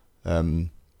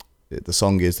 the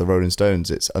song is the Rolling Stones.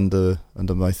 It's under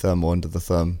my thumb or under the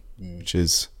thumb, which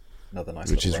is another nice,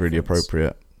 which is really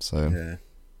appropriate. So yeah,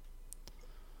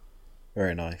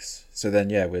 very nice. So then,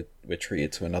 yeah, we're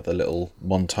treated to another little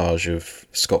montage of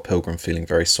Scott Pilgrim feeling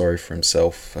very sorry for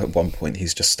himself. At one point,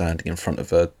 he's just standing in front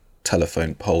of a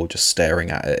telephone pole, just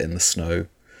staring at it in the snow.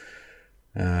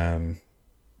 Then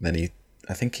he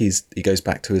goes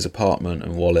back to his apartment,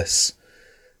 and Wallace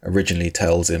originally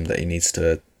tells him that he needs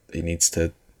to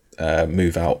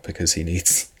move out because he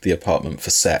needs the apartment for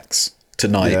sex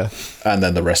tonight and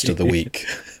then the rest of the week.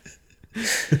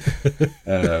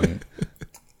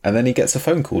 And then he gets a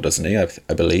phone call, doesn't he?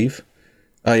 I believe.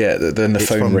 Oh yeah, then the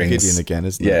phone rings. Gideon again,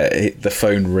 isn't it? Yeah, the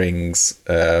phone rings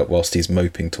whilst he's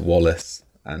moping to Wallace,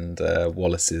 and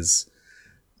Wallace's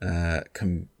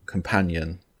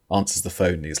companion answers the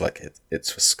phone and he's like,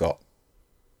 it's for Scott.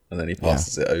 And then he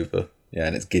passes it over. Yeah,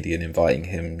 and it's Gideon inviting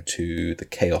him to the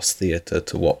Chaos Theatre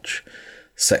to watch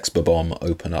Sex Bob-omb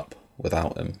open up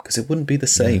without him, because it wouldn't be the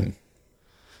same.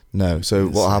 No, so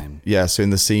what happened? Yeah, so in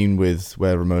the scene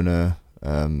where Ramona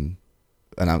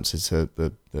announces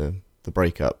the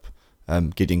breakup,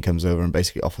 Gideon comes over and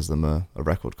basically offers them a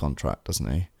record contract,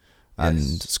 doesn't he?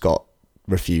 And Scott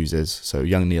refuses, so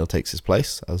young Neil takes his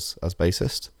place as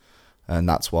bassist, and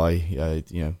that's why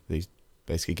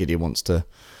basically Gideon wants to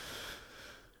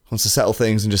settle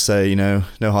things and just say, no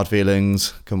hard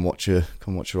feelings, come watch your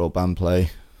old band play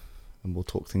and we'll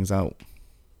talk things out.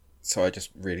 So I just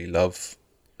really love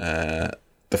the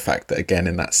fact that, again,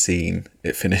 in that scene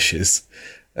it finishes,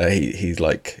 he's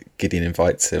like, Gideon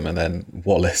invites him and then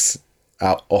Wallace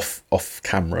out off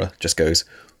camera just goes,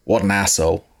 "What an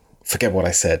asshole, forget what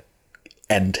I said,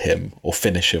 end him or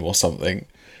finish him or something."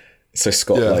 So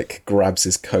Scott grabs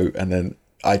his coat, and then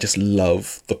I just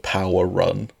love the power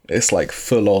run. It's like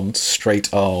full on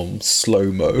straight arm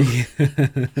slow-mo.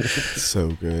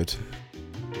 So good.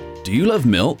 Do you love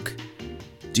milk?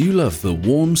 Do you love the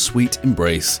warm, sweet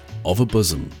embrace of a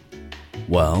bosom?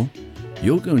 Well,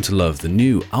 you're going to love the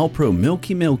new Alpro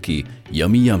Milky Milky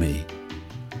Yummy Yummy.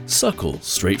 Suckle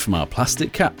straight from our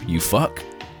plastic cap, you fuck.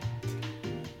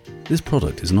 This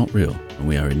product is not real, and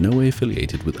we are in no way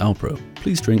affiliated with Alpro.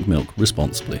 Please drink milk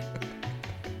responsibly.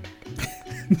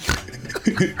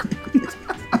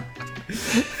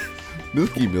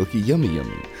 Milky, milky, yummy,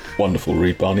 yummy. Wonderful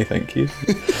read, Barney. Thank you.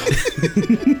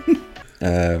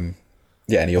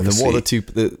 Yeah, and he obviously. And then what are the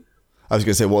two? I was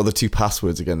going to say, what are the two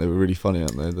passwords again? They were really funny,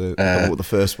 aren't they? I don't know what the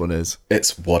first one is.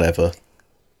 It's whatever.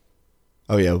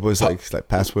 Oh yeah, what was it's like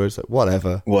passwords, like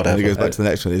whatever. Whatever. And he goes back to the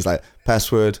next one. He's like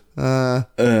password. Yeah.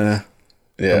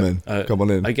 Come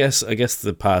on in. I guess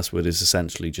the password is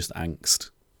essentially just angst,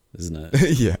 isn't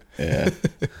it? Yeah. Yeah.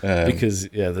 Because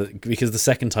the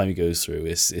second time he goes through,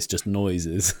 it's just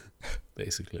noises,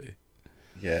 basically.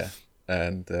 Yeah.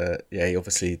 And he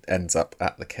obviously ends up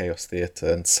at the Chaos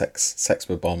Theatre, and Sex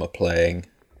Bomb are playing,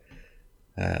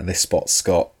 and they spot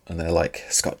Scott, and they're like,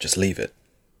 "Scott, just leave it."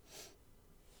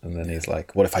 And then he's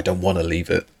like, "What if I don't want to leave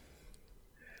it?"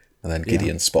 And then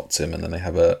Gideon spots him, and then they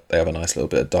have a nice little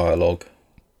bit of dialogue,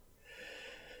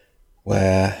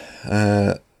 where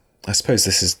I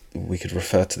suppose we could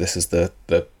refer to this as the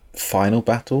final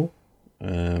battle.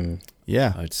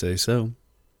 Yeah, I'd say so.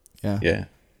 Yeah. Yeah.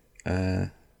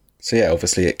 So yeah,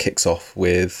 obviously it kicks off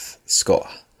with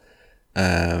Scott.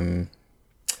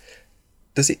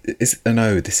 This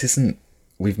isn't.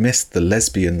 We've missed the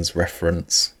lesbians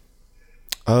reference.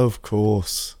 Of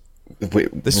course.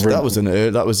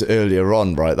 That was earlier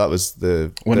on, right? That was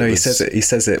the. Well, no, he says it. He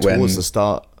says it towards when the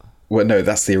start. Well, no,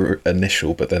 that's the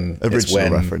initial, but then Original it's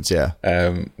when, reference, yeah.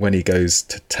 When he goes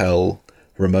to tell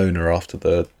Ramona after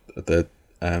the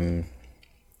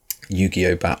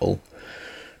Yu-Gi-Oh battle,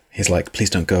 he's like, "Please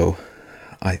don't go.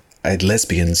 I'd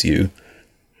lesbians you."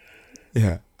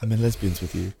 Yeah, I'm in lesbians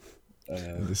with you.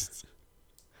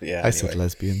 Yeah, I said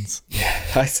lesbians. Yeah,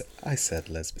 I said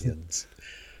lesbians.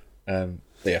 But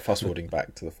yeah, fast forwarding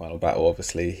back to the final battle,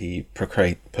 obviously he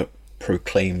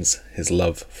proclaims his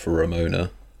love for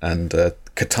Ramona, and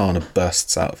katana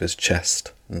bursts out of his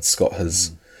chest, and Scott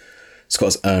has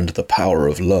earned the power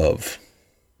of love.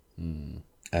 And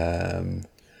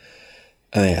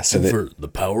yeah, so the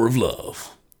power of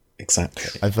love.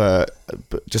 Exactly. I've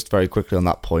but just very quickly on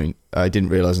that point, I didn't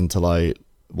realize until I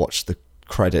watched the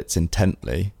credits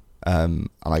intently, and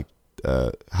I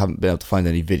haven't been able to find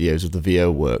any videos of the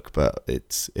VO work, but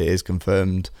it is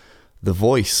confirmed the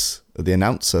voice of the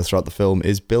announcer throughout the film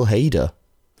is Bill Hader.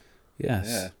 Yes.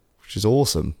 Yeah. Which is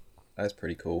awesome. That's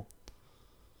pretty cool.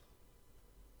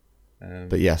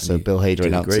 But yeah, so Bill Hader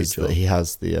announces that he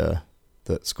has that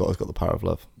Scott has got the power of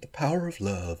love. The power of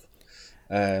love.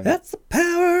 That's the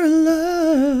power of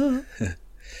love.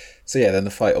 So yeah, then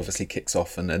the fight obviously kicks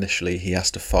off, and initially he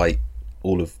has to fight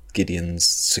all of Gideon's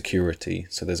security.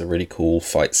 So there's a really cool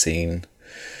fight scene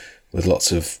with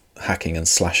lots of hacking and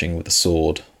slashing with the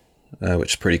sword,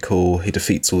 which is pretty cool. He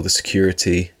defeats all the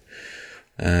security,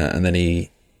 and then he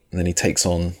takes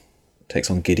on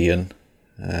Gideon.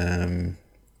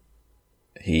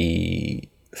 He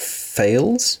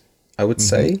fails, I would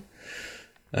say.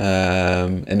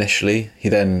 Initially, he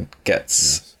then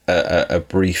gets a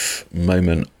brief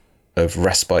moment of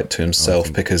respite to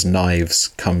himself because Knives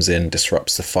comes in,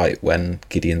 disrupts the fight when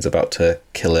Gideon's about to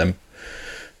kill him,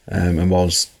 and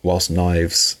whilst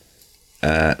Knives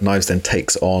then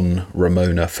takes on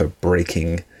Ramona for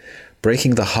breaking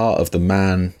the heart of the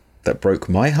man that broke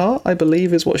my heart, I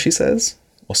believe is what she says,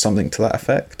 or something to that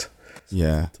effect.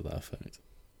 Yeah, to that effect.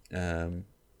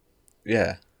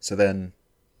 Yeah. So then,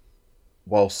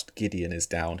 whilst Gideon is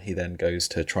down, he then goes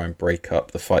to try and break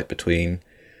up the fight between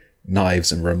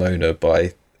Knives and Ramona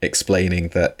by explaining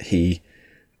that he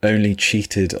only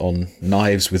cheated on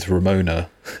Knives with Ramona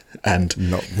and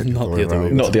not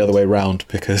the other way around,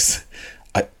 because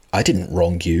I didn't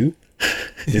wrong you,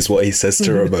 is what he says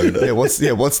to Ramona. What's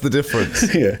the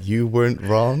difference? Yeah. You weren't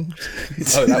wrong.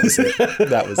 Oh, that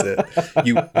was it.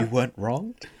 You weren't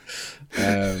wronged.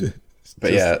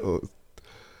 But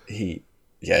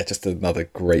just another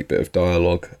great bit of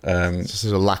dialogue. Just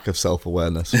a lack of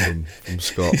self-awareness from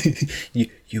Scott.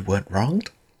 You weren't wronged.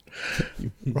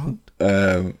 You wronged.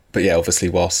 But yeah, obviously,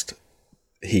 whilst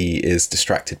he is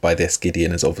distracted by this,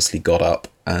 Gideon has obviously got up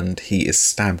and he is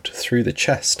stabbed through the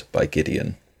chest by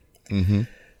Gideon. Mm-hmm.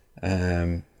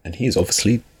 And he is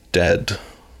obviously dead.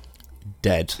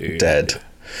 Dead.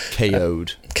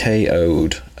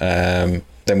 KO'd.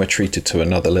 Then we're treated to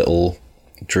another little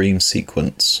dream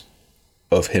sequence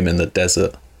of him in the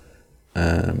desert.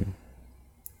 And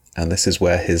this is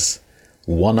where his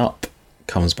one-up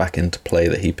comes back into play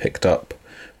that he picked up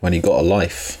when he got a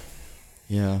life.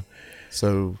 Yeah.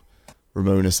 So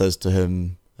Ramona says to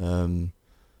him,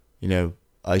 you know,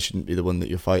 I shouldn't be the one that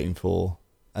you're fighting for,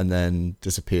 and then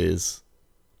disappears.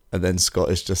 And then Scott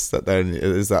is just sat there, and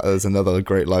there's another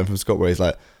great line from Scott where he's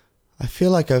like, I feel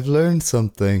like I've learned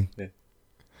something. Yeah.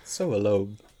 So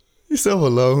alone. You're so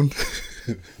alone.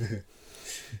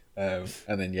 And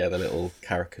then, the little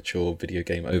caricature video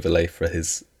game overlay for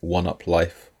his one-up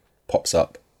life pops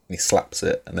up, and he slaps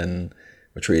it, and then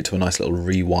we're treated to a nice little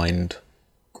rewind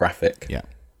graphic. Yeah.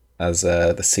 As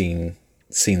the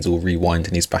scenes all rewind,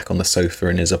 and he's back on the sofa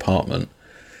in his apartment.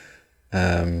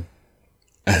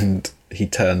 And he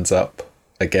turns up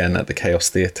again at the Chaos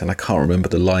Theatre, and I can't remember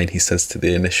the line he says to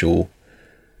the initial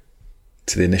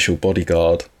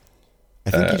bodyguard. I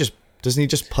think doesn't he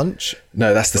just punch?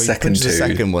 No, that's the second two. The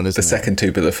second one, isn't it? The second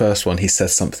two, but the first one he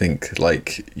says something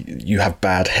like, "You have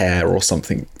bad hair" or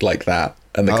something like that,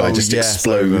 and the guy just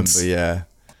explodes. I remember,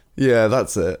 yeah,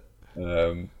 that's it.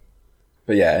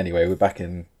 But yeah, anyway, we're back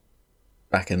in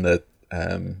the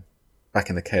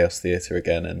Chaos Theatre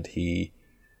again, and he.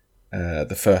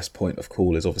 The first point of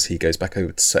call is obviously he goes back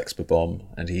over to Sexbomb,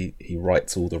 and he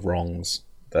rights all the wrongs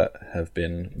that have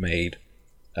been made.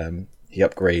 He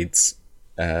upgrades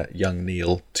young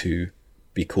Neil to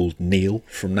be called Neil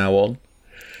from now on.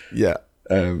 Yeah.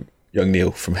 Young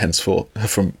Neil from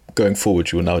going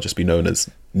forward, you will now just be known as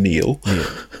Neil.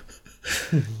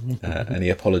 And he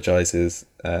apologises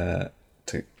to,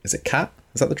 is it Kat?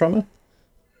 Is that the drummer?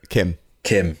 Kim,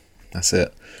 that's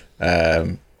it.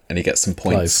 And he gets some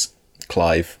points.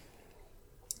 Clive.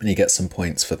 And he gets some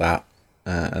points for that.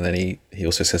 And then he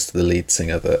also says to the lead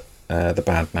singer that the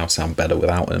band now sound better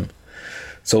without him.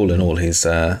 So all in all, he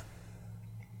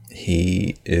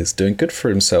is doing good for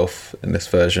himself in this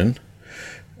version.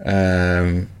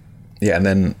 And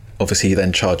then obviously he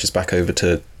then charges back over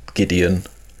to Gideon,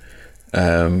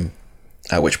 at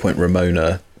which point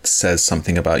Ramona says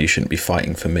something about, you shouldn't be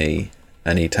fighting for me.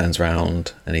 And he turns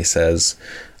around and he says,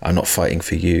 I'm not fighting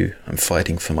for you, I'm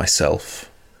fighting for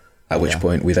myself. At which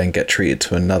point we then get treated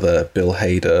to another Bill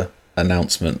Hader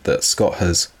announcement that Scott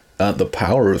has earned the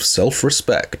power of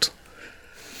self-respect.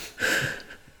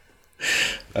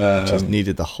 Just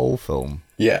needed the whole film.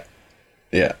 Yeah.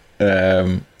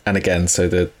 And again, so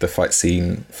the fight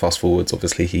scene, fast forwards,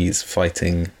 obviously he's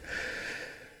fighting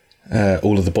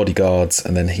all of the bodyguards,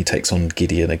 and then he takes on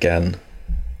Gideon again.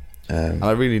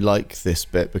 I really like this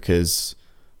bit because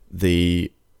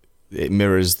it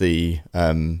mirrors the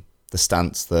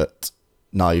stance that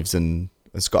Knives and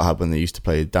Scott had when they used to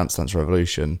play Dance Dance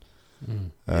Revolution,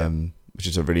 which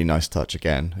is a really nice touch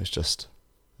again. It's just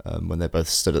when they both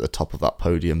stood at the top of that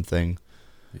podium thing,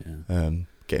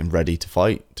 getting ready to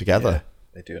fight together. Yeah.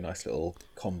 They do a nice little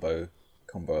combo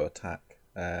attack.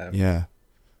 And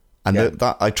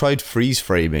that I tried freeze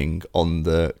framing on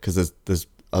because there's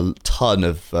a ton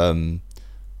of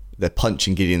they're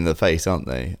punching Gideon in the face, aren't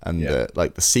they? And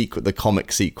the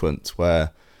comic sequence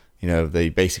where they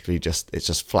basically it's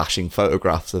just flashing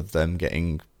photographs of them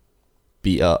getting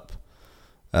beat up,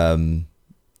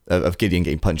 of Gideon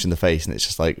getting punched in the face, and it's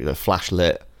just like flash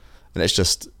lit, and it's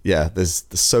just there's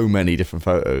so many different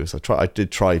photos. I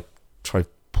did try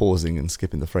pausing and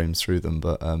skipping the frames through them,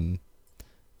 but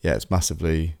it's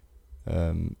massively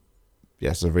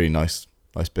it's a really nice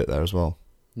bit there as well.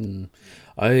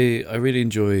 I really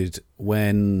enjoyed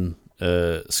when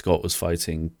Scott was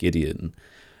fighting Gideon.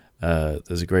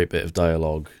 There's a great bit of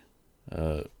dialogue,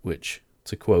 which,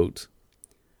 to quote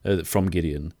from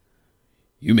Gideon,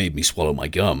 "You made me swallow my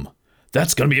gum.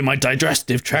 That's going to be in my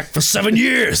digestive tract for 7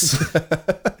 years."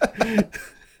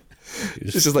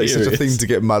 It's just like such a thing to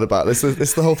get mad about. It's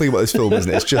the whole thing about this film,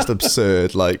 isn't it? It's just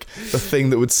absurd. Like, the thing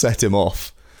that would set him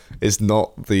off is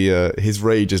not his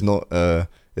rage is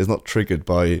not triggered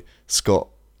by Scott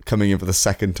coming in for the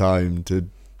second time to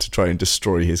try and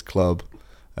destroy his club.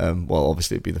 Well,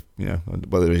 obviously it'd be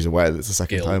whether he's aware that it's the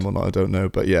second time or not, I don't know.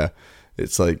 But yeah,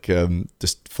 it's like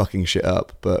just fucking shit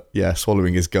up. But yeah,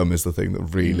 swallowing his gum is the thing that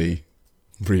really,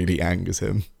 really angers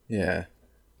him. Yeah.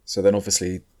 So then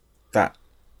obviously that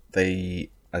they,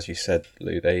 as you said,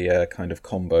 Lou, they kind of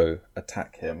combo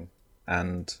attack him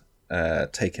and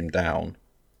take him down.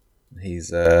 He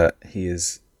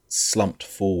is slumped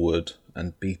forward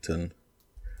and beaten,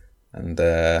 and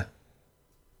I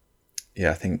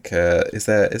think is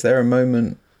there a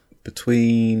moment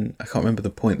between, I can't remember the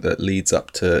point that leads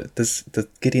up to, does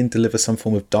Gideon deliver some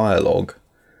form of dialogue?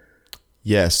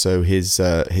 Yeah, so his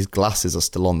glasses are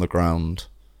still on the ground,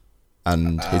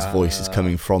 and his voice is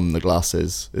coming from the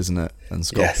glasses, isn't it? And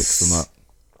Scott picks them up.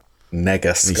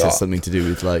 Nega Scott. And he says something to do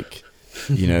with like,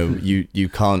 you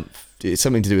can't it's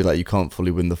something to do with like you can't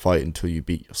fully win the fight until you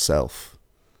beat yourself,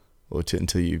 or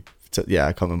until you. Yeah,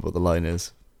 I can't remember what the line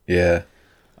is. Yeah,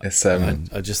 it's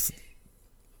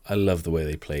I love the way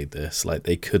they played this. Like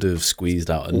they could have squeezed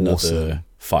out another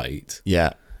fight.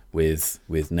 Yeah, with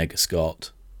Nega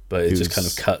Scott, but it just kind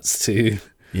of cuts to.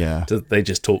 Yeah, they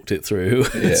just talked it through.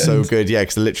 It's so good. Yeah,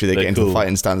 because literally they get into the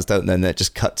fighting stance, don't they? And then it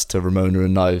just cuts to Ramona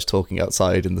and Knives talking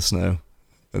outside in the snow,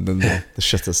 and then the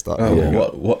shutters start.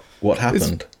 What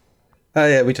happened? Oh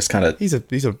yeah, we just kind of.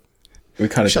 We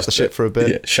kind of shut the shit for a bit.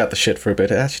 Yeah, shut the shit for a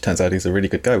bit. It actually turns out he's a really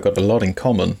good guy. We've got a lot in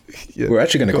common. Yeah. We're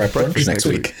actually going to grab brunch next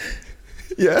week.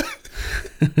 Yeah.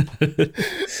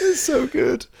 It's so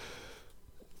good.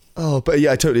 Oh, but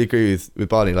yeah, I totally agree with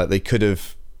Barney. Like they could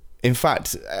have, in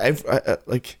fact,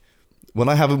 like when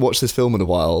I haven't watched this film in a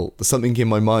while, there's something in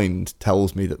my mind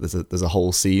tells me that there's a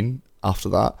whole scene after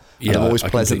that. And I'm always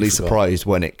pleasantly surprised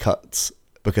when it cuts,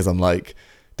 because I'm like,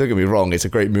 don't get me wrong, it's a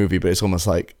great movie, but it's almost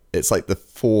like it's like the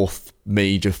fourth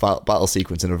major battle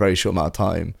sequence in a very short amount of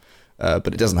time. But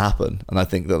it doesn't happen, and I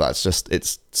think that's just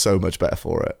it's so much better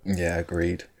for it. Yeah,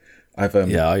 agreed.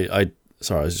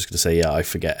 Sorry, I was just going to say, I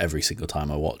forget every single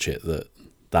time I watch it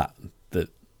that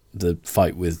the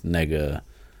fight with Nega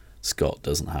Scott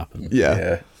doesn't happen.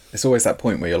 Yeah, it's always that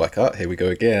point where you're like, oh, here we go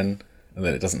again, and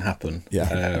then it doesn't happen.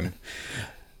 Yeah.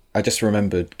 I just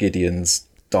remembered Gideon's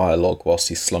dialogue whilst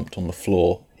he's slumped on the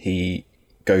floor. He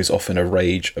goes off in a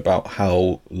rage about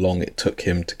how long it took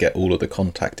him to get all of the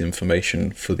contact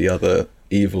information for the other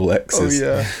evil exes.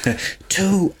 Oh, yeah.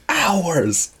 2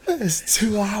 hours! It's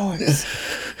 2 hours.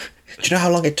 Do you know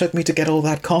how long it took me to get all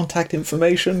that contact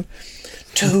information?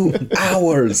 2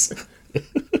 hours!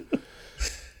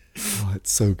 Oh,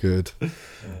 it's so good.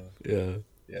 Yeah.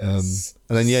 Yes.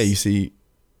 And then, we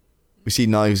see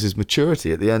Knives'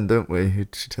 maturity at the end, don't we?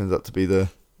 She turns out to be the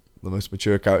most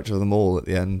mature character of them all at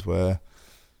the end, where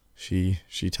she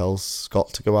tells Scott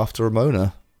to go after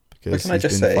Ramona because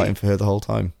he's been fighting for her the whole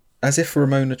time. As if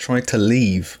Ramona tried to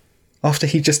leave after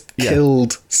he just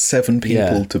killed 7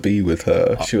 people to be with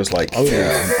her. She was like,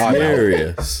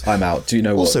 I'm out. Do you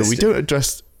know what? Also, we don't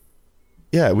address...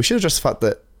 Yeah, we should address the fact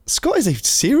that Scott is a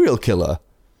serial killer.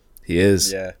 He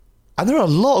is. Yeah. And there are a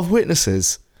lot of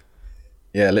witnesses.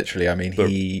 Yeah, literally. I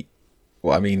mean,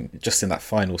 just in that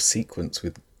final sequence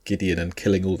with Gideon and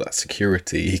killing all that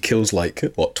security, he kills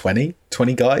 20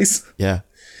 guys? Yeah,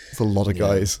 it's a lot of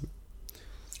guys.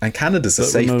 And Canada's a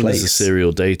safe Ramona's place. A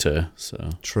serial dater, so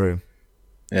true.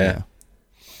 Yeah.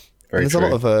 Very there's true. a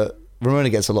lot of Ramona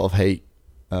gets a lot of hate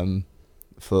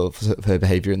for her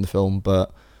behavior in the film,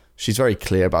 but she's very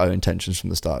clear about her intentions from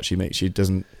the start. She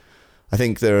doesn't. I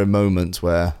think there are moments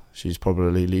where she's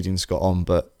probably leading Scott on,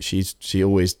 but she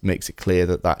always makes it clear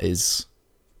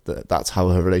that's how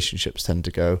her relationships tend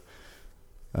to go.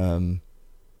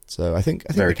 So I think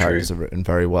the characters are written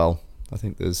very well. I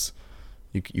think there's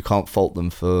you can't fault them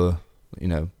for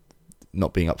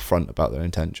not being upfront about their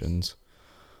intentions.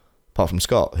 Apart from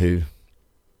Scott, who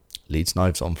leads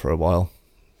Knives on for a while.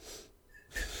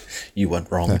 You went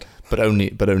wrong, but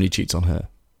only cheats on her.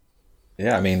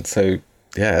 Yeah, I mean, so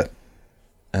yeah.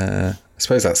 I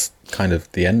suppose that's kind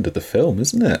of the end of the film,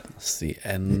 isn't it? That's the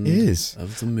end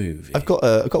of the movie. I've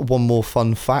got one more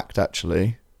fun fact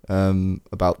actually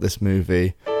about this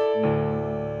movie.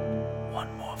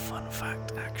 One more fun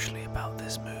fact actually about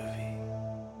this movie.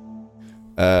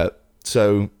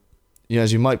 So,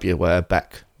 as you might be aware,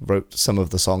 Beck wrote some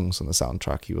of the songs on the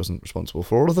soundtrack. He wasn't responsible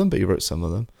for all of them, but he wrote some of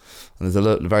them. And there's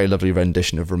a very lovely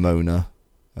rendition of Ramona,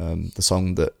 the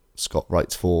song that Scott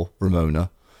writes for Ramona.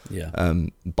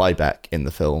 By Beck in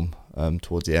the film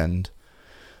towards the end.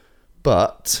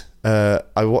 But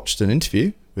I watched an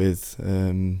interview with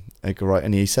Edgar Wright,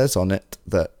 and he says on it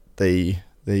that they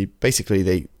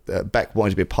basically Beck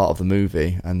wanted to be a part of the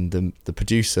movie, and the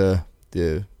producer,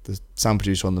 the sound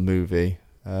producer on the movie,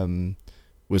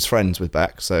 was friends with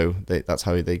Beck, so that's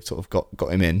how they sort of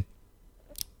got him in.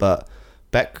 But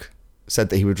Beck said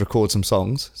that he would record some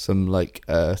songs, some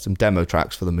demo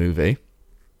tracks for the movie.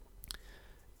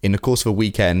 In the course of a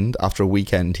weekend, after a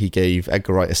weekend, he gave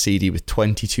Edgar Wright a CD with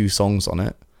 22 songs on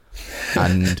it.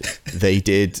 And they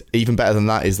did, even better than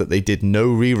that, is that they did no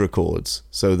re-records.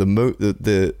 So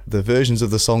the versions of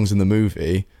the songs in the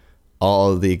movie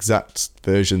are the exact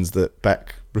versions that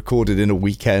Beck recorded in a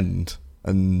weekend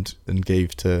and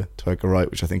gave to Edgar Wright,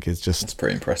 which I think is just... That's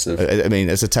pretty impressive. I mean,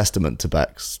 it's a testament to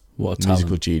Beck's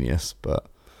musical genius, but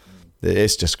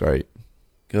it's just great.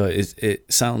 God,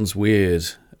 it sounds weird...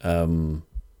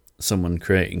 someone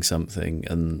creating something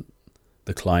and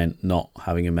the client not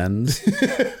having amends.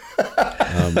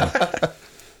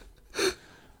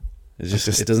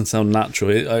 It doesn't sound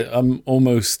natural. I'm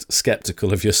almost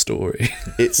skeptical of your story.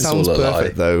 It sounds all a lie.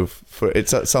 perfect though. It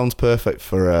sounds perfect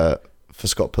for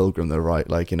Scott Pilgrim though, right?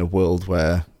 Like in a world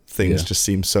where things just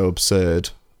seem so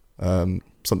absurd,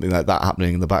 something like that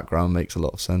happening in the background makes a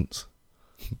lot of sense.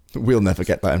 We'll never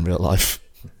get that in real life.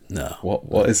 No.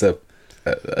 What is a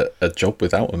job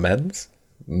without amends?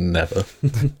 Never.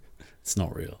 It's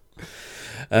not real.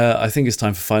 I think it's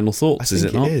time for final thoughts, is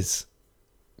it not? It is.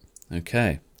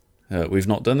 Okay. We've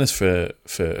not done this for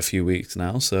a few weeks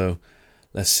now, so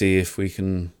let's see if we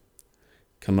can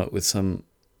come up with some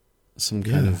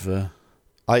kind of...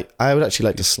 I would actually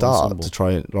like to start ensemble. to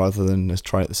try it rather than just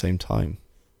try it at the same time.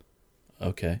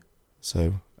 Okay.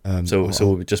 So So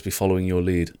we'll just be following your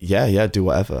lead. Yeah, do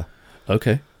whatever.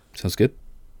 Okay. Sounds good.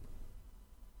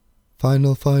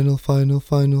 Final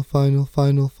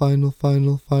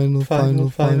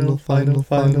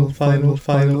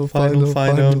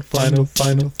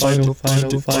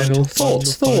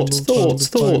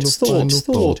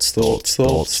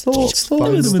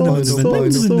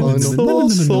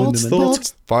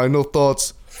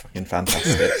thoughts. Fucking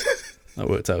fantastic. That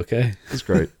worked out okay. It's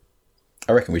great.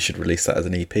 I reckon we should release that as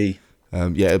an EP.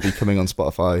 It'll be coming on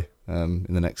Spotify in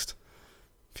the next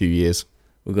few years.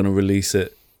 We're going to release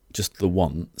it just the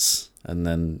once, and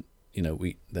then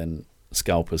then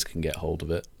scalpers can get hold of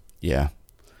it. Yeah,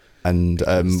 and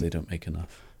Because they don't make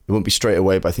enough. it won't be straight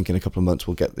away, but I think in a couple of months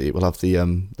we'll have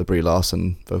the Brie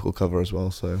Larson vocal cover as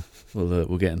well. So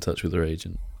We'll get in touch with their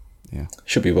agent. yeah,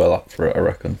 Should be well up for it, I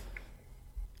reckon.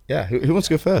 yeah. Who wants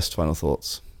to go first? Final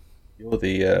thoughts. You're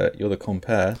the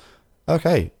compare.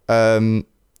 Okay.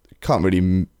 Can't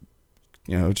really,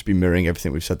 just be mirroring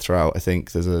everything we've said throughout. I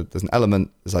think there's an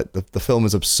element. There's like the film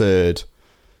is absurd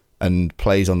and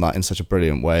plays on that in such a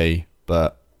brilliant way,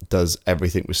 but does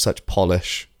everything with such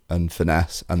polish and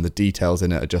finesse, and the details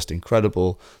in it are just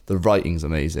incredible. The writing's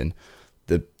amazing.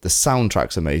 The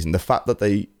soundtrack's amazing. The fact that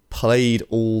they played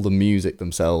all the music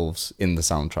themselves in the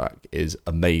soundtrack is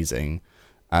amazing,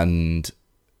 and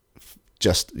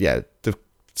the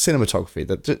cinematography.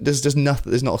 There's just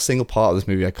nothing. There's not a single part of this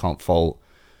movie I can't fault.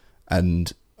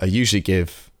 And I usually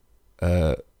give,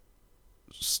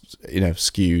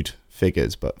 skewed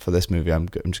figures, but for this movie, I'm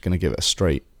just going to give it a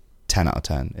straight 10 out of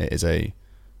 10. It's a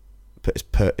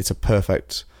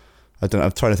perfect. I don't know.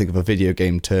 I'm trying to think of a video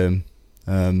game term.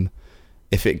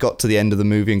 If it got to the end of the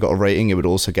movie and got a rating, it would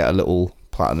also get a little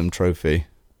platinum trophy.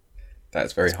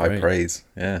 That's very high praise.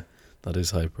 Yeah, that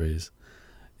is high praise.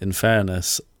 In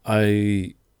fairness,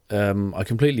 I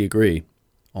completely agree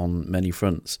on many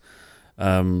fronts.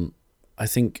 I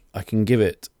think I can give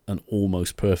it an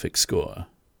almost perfect score.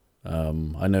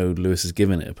 I know Lewis has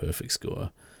given it a perfect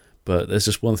score, but there's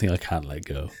just one thing I can't let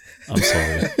go. I'm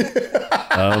sorry.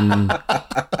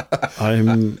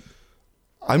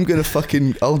 I'm gonna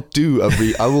fucking.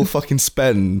 I will fucking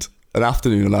spend an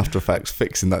afternoon on After Effects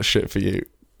fixing that shit for you.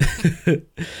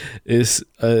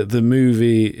 The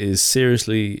movie is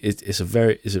seriously. It's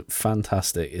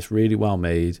fantastic. It's really well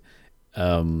made.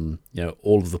 All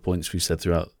of the points we've said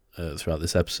throughout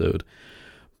this episode,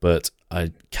 but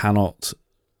I cannot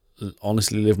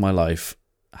honestly live my life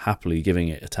happily giving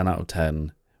it a 10 out of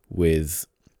 10 with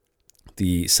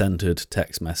the centered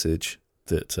text message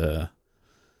that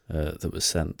was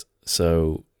sent.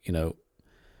 So I'm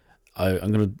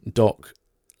going to dock,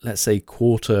 let's say,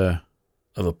 quarter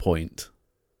of a point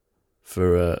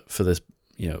for this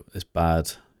this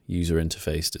bad user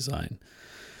interface design.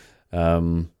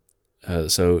 So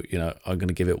I'm going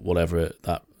to give it whatever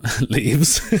that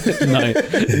leaves. 9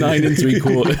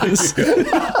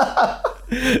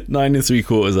 3/4. 9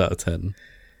 3/4 out of 10.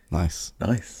 Nice.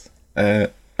 I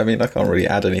mean, I can't really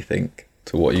add anything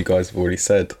to what you guys have already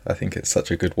said. I think it's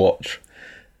such a good watch.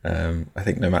 I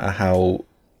think no matter how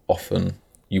often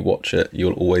you watch it,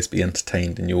 you'll always be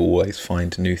entertained and you'll always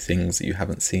find new things that you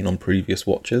haven't seen on previous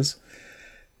watches.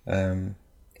 So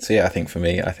yeah, I think for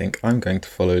me, I'm going to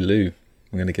follow Lou.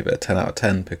 I'm going to give it a 10 out of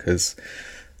 10 because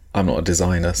I'm not a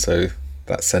designer, so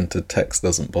that centered text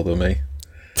doesn't bother me.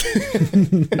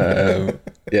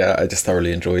 Yeah, I just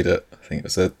thoroughly enjoyed it. I think it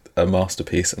was a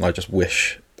masterpiece, and I just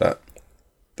wish that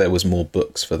there was more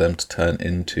books for them to turn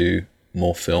into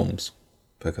more films,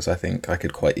 because I think I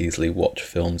could quite easily watch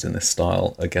films in this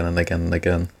style again and again and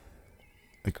again.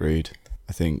 Agreed.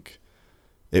 I think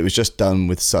it was just done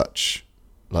with such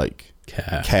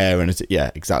care and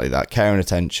exactly that, care and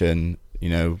attention.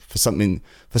 For something,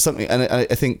 and I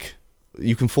think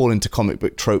you can fall into comic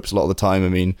book tropes a lot of the time. I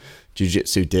mean,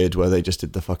 Jiu-Jitsu did, where they just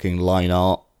did the fucking line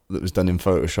art that was done in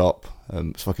Photoshop.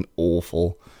 It's fucking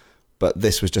awful. but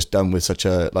this was just done with such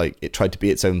a, like, it tried to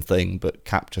be its own thing, but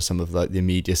capture some of like the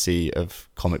immediacy of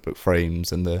comic book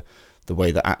frames, and the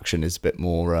way that action is a bit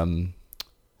more,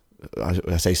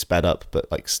 I say sped up,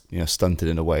 but like, you know, stunted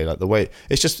in a way. Like the way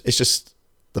it's just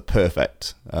the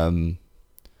perfect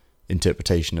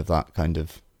interpretation of that kind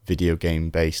of video game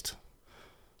based,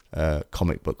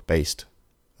 comic book based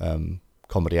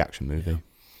comedy action movie.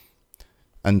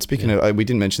 And speaking of, we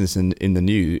didn't mention this in the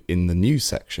news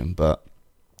section, but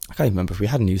I can't even remember if we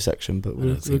had a news section. But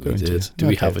we're going to. Do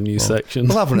we have a news section?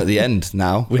 We'll have one at the end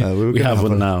now. we have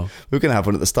one now. We were going to have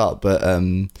one at the start, but for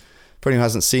anyone who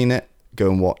hasn't seen it,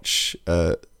 go and watch.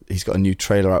 He's got a new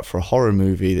trailer out for a horror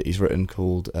movie that he's written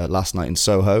called Last Night in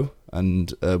Soho,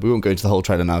 and we won't go into the whole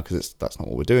trailer now because that's not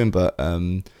what we're doing. But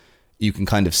you can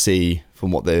kind of see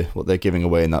from what they're giving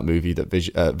away in that movie that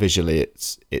visually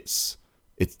it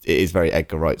is very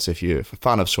Edgar Wright. So if you're a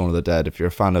fan of Shaun of the Dead, if you're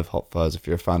a fan of Hot Fuzz, if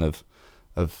you're a fan of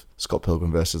Scott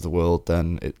Pilgrim versus the World,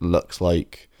 then it looks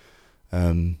like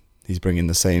he's bringing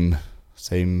the same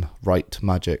Wright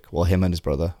magic. Well, him and his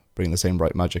brother bring the same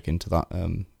Wright magic into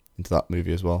that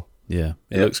movie as well. Yeah,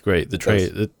 it looks great. The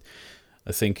trailer,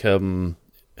 I think,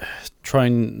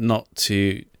 trying not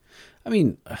to. I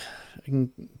mean, I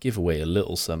can give away a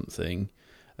little something.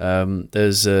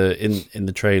 There's in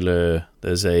the trailer.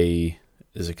 There's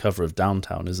a cover of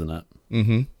Downtown, isn't it?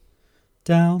 Mm-hmm.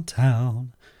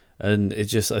 Downtown. And it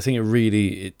just, I think it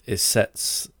really it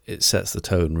sets the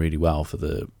tone really well for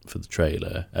the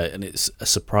trailer, and it's a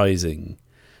surprising.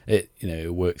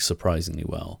 It works surprisingly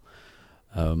well.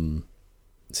 So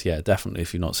yeah, definitely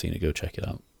if you've not seen it, go check it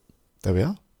out. There we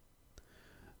are.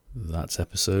 That's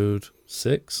episode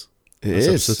 6. That's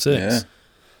episode 6. Yeah.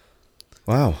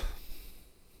 Wow.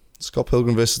 Scott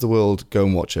Pilgrim versus the World. Go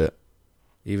and watch it.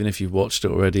 Even if you've watched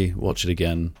it already, watch it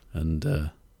again.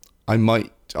 And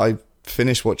I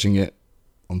finished watching it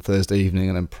on Thursday evening,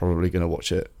 and I'm probably going to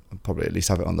watch it. I'll probably at least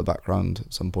have it on the background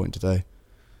at some point today.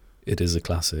 It is a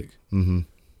classic. Mm-hmm.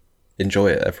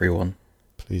 Enjoy it, everyone.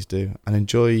 Please do. And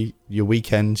enjoy your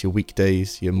weekends, your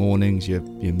weekdays, your mornings, your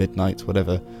midnights,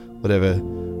 whatever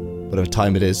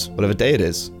time it is, whatever day it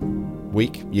is.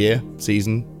 Week, year,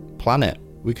 season, planet.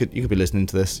 You could be listening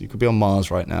to this. You could be on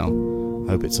Mars right now.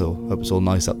 Hope it's all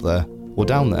nice up there. Or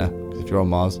down there, because if you're on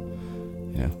Mars,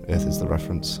 Earth is the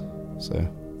reference. So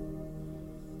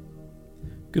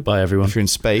goodbye, everyone. If you're in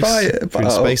space, I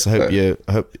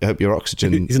hope your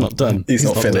oxygen. He's not done. He's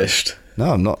not finished. Done.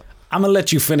 No, I'm not. I'm gonna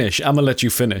let you finish.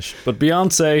 But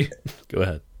Beyonce, go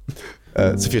ahead.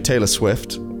 So if you're Taylor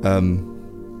Swift,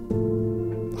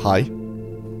 hi.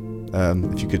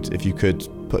 If you could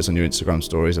put us on your Instagram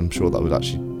stories, I'm sure that would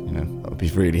actually, that would be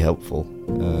really helpful.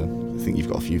 I think you've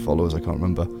got a few followers. I can't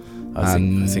remember. I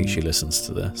think she listens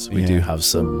to this. We do have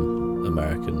some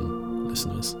American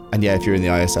listeners. And yeah, if you're in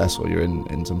the ISS or you're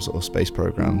in some sort of space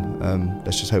program,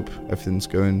 let's just hope everything's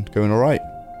going all right.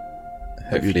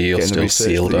 Hopefully you're still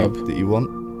sealed up that you want.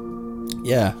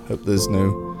 Yeah, hope there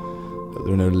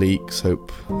are no leaks.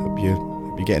 Hope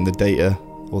you're getting the data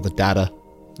or the data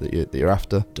that you're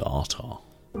after. Data.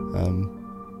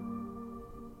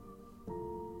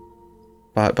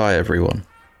 Bye everyone.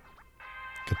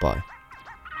 Goodbye.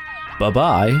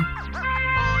 Bye-bye.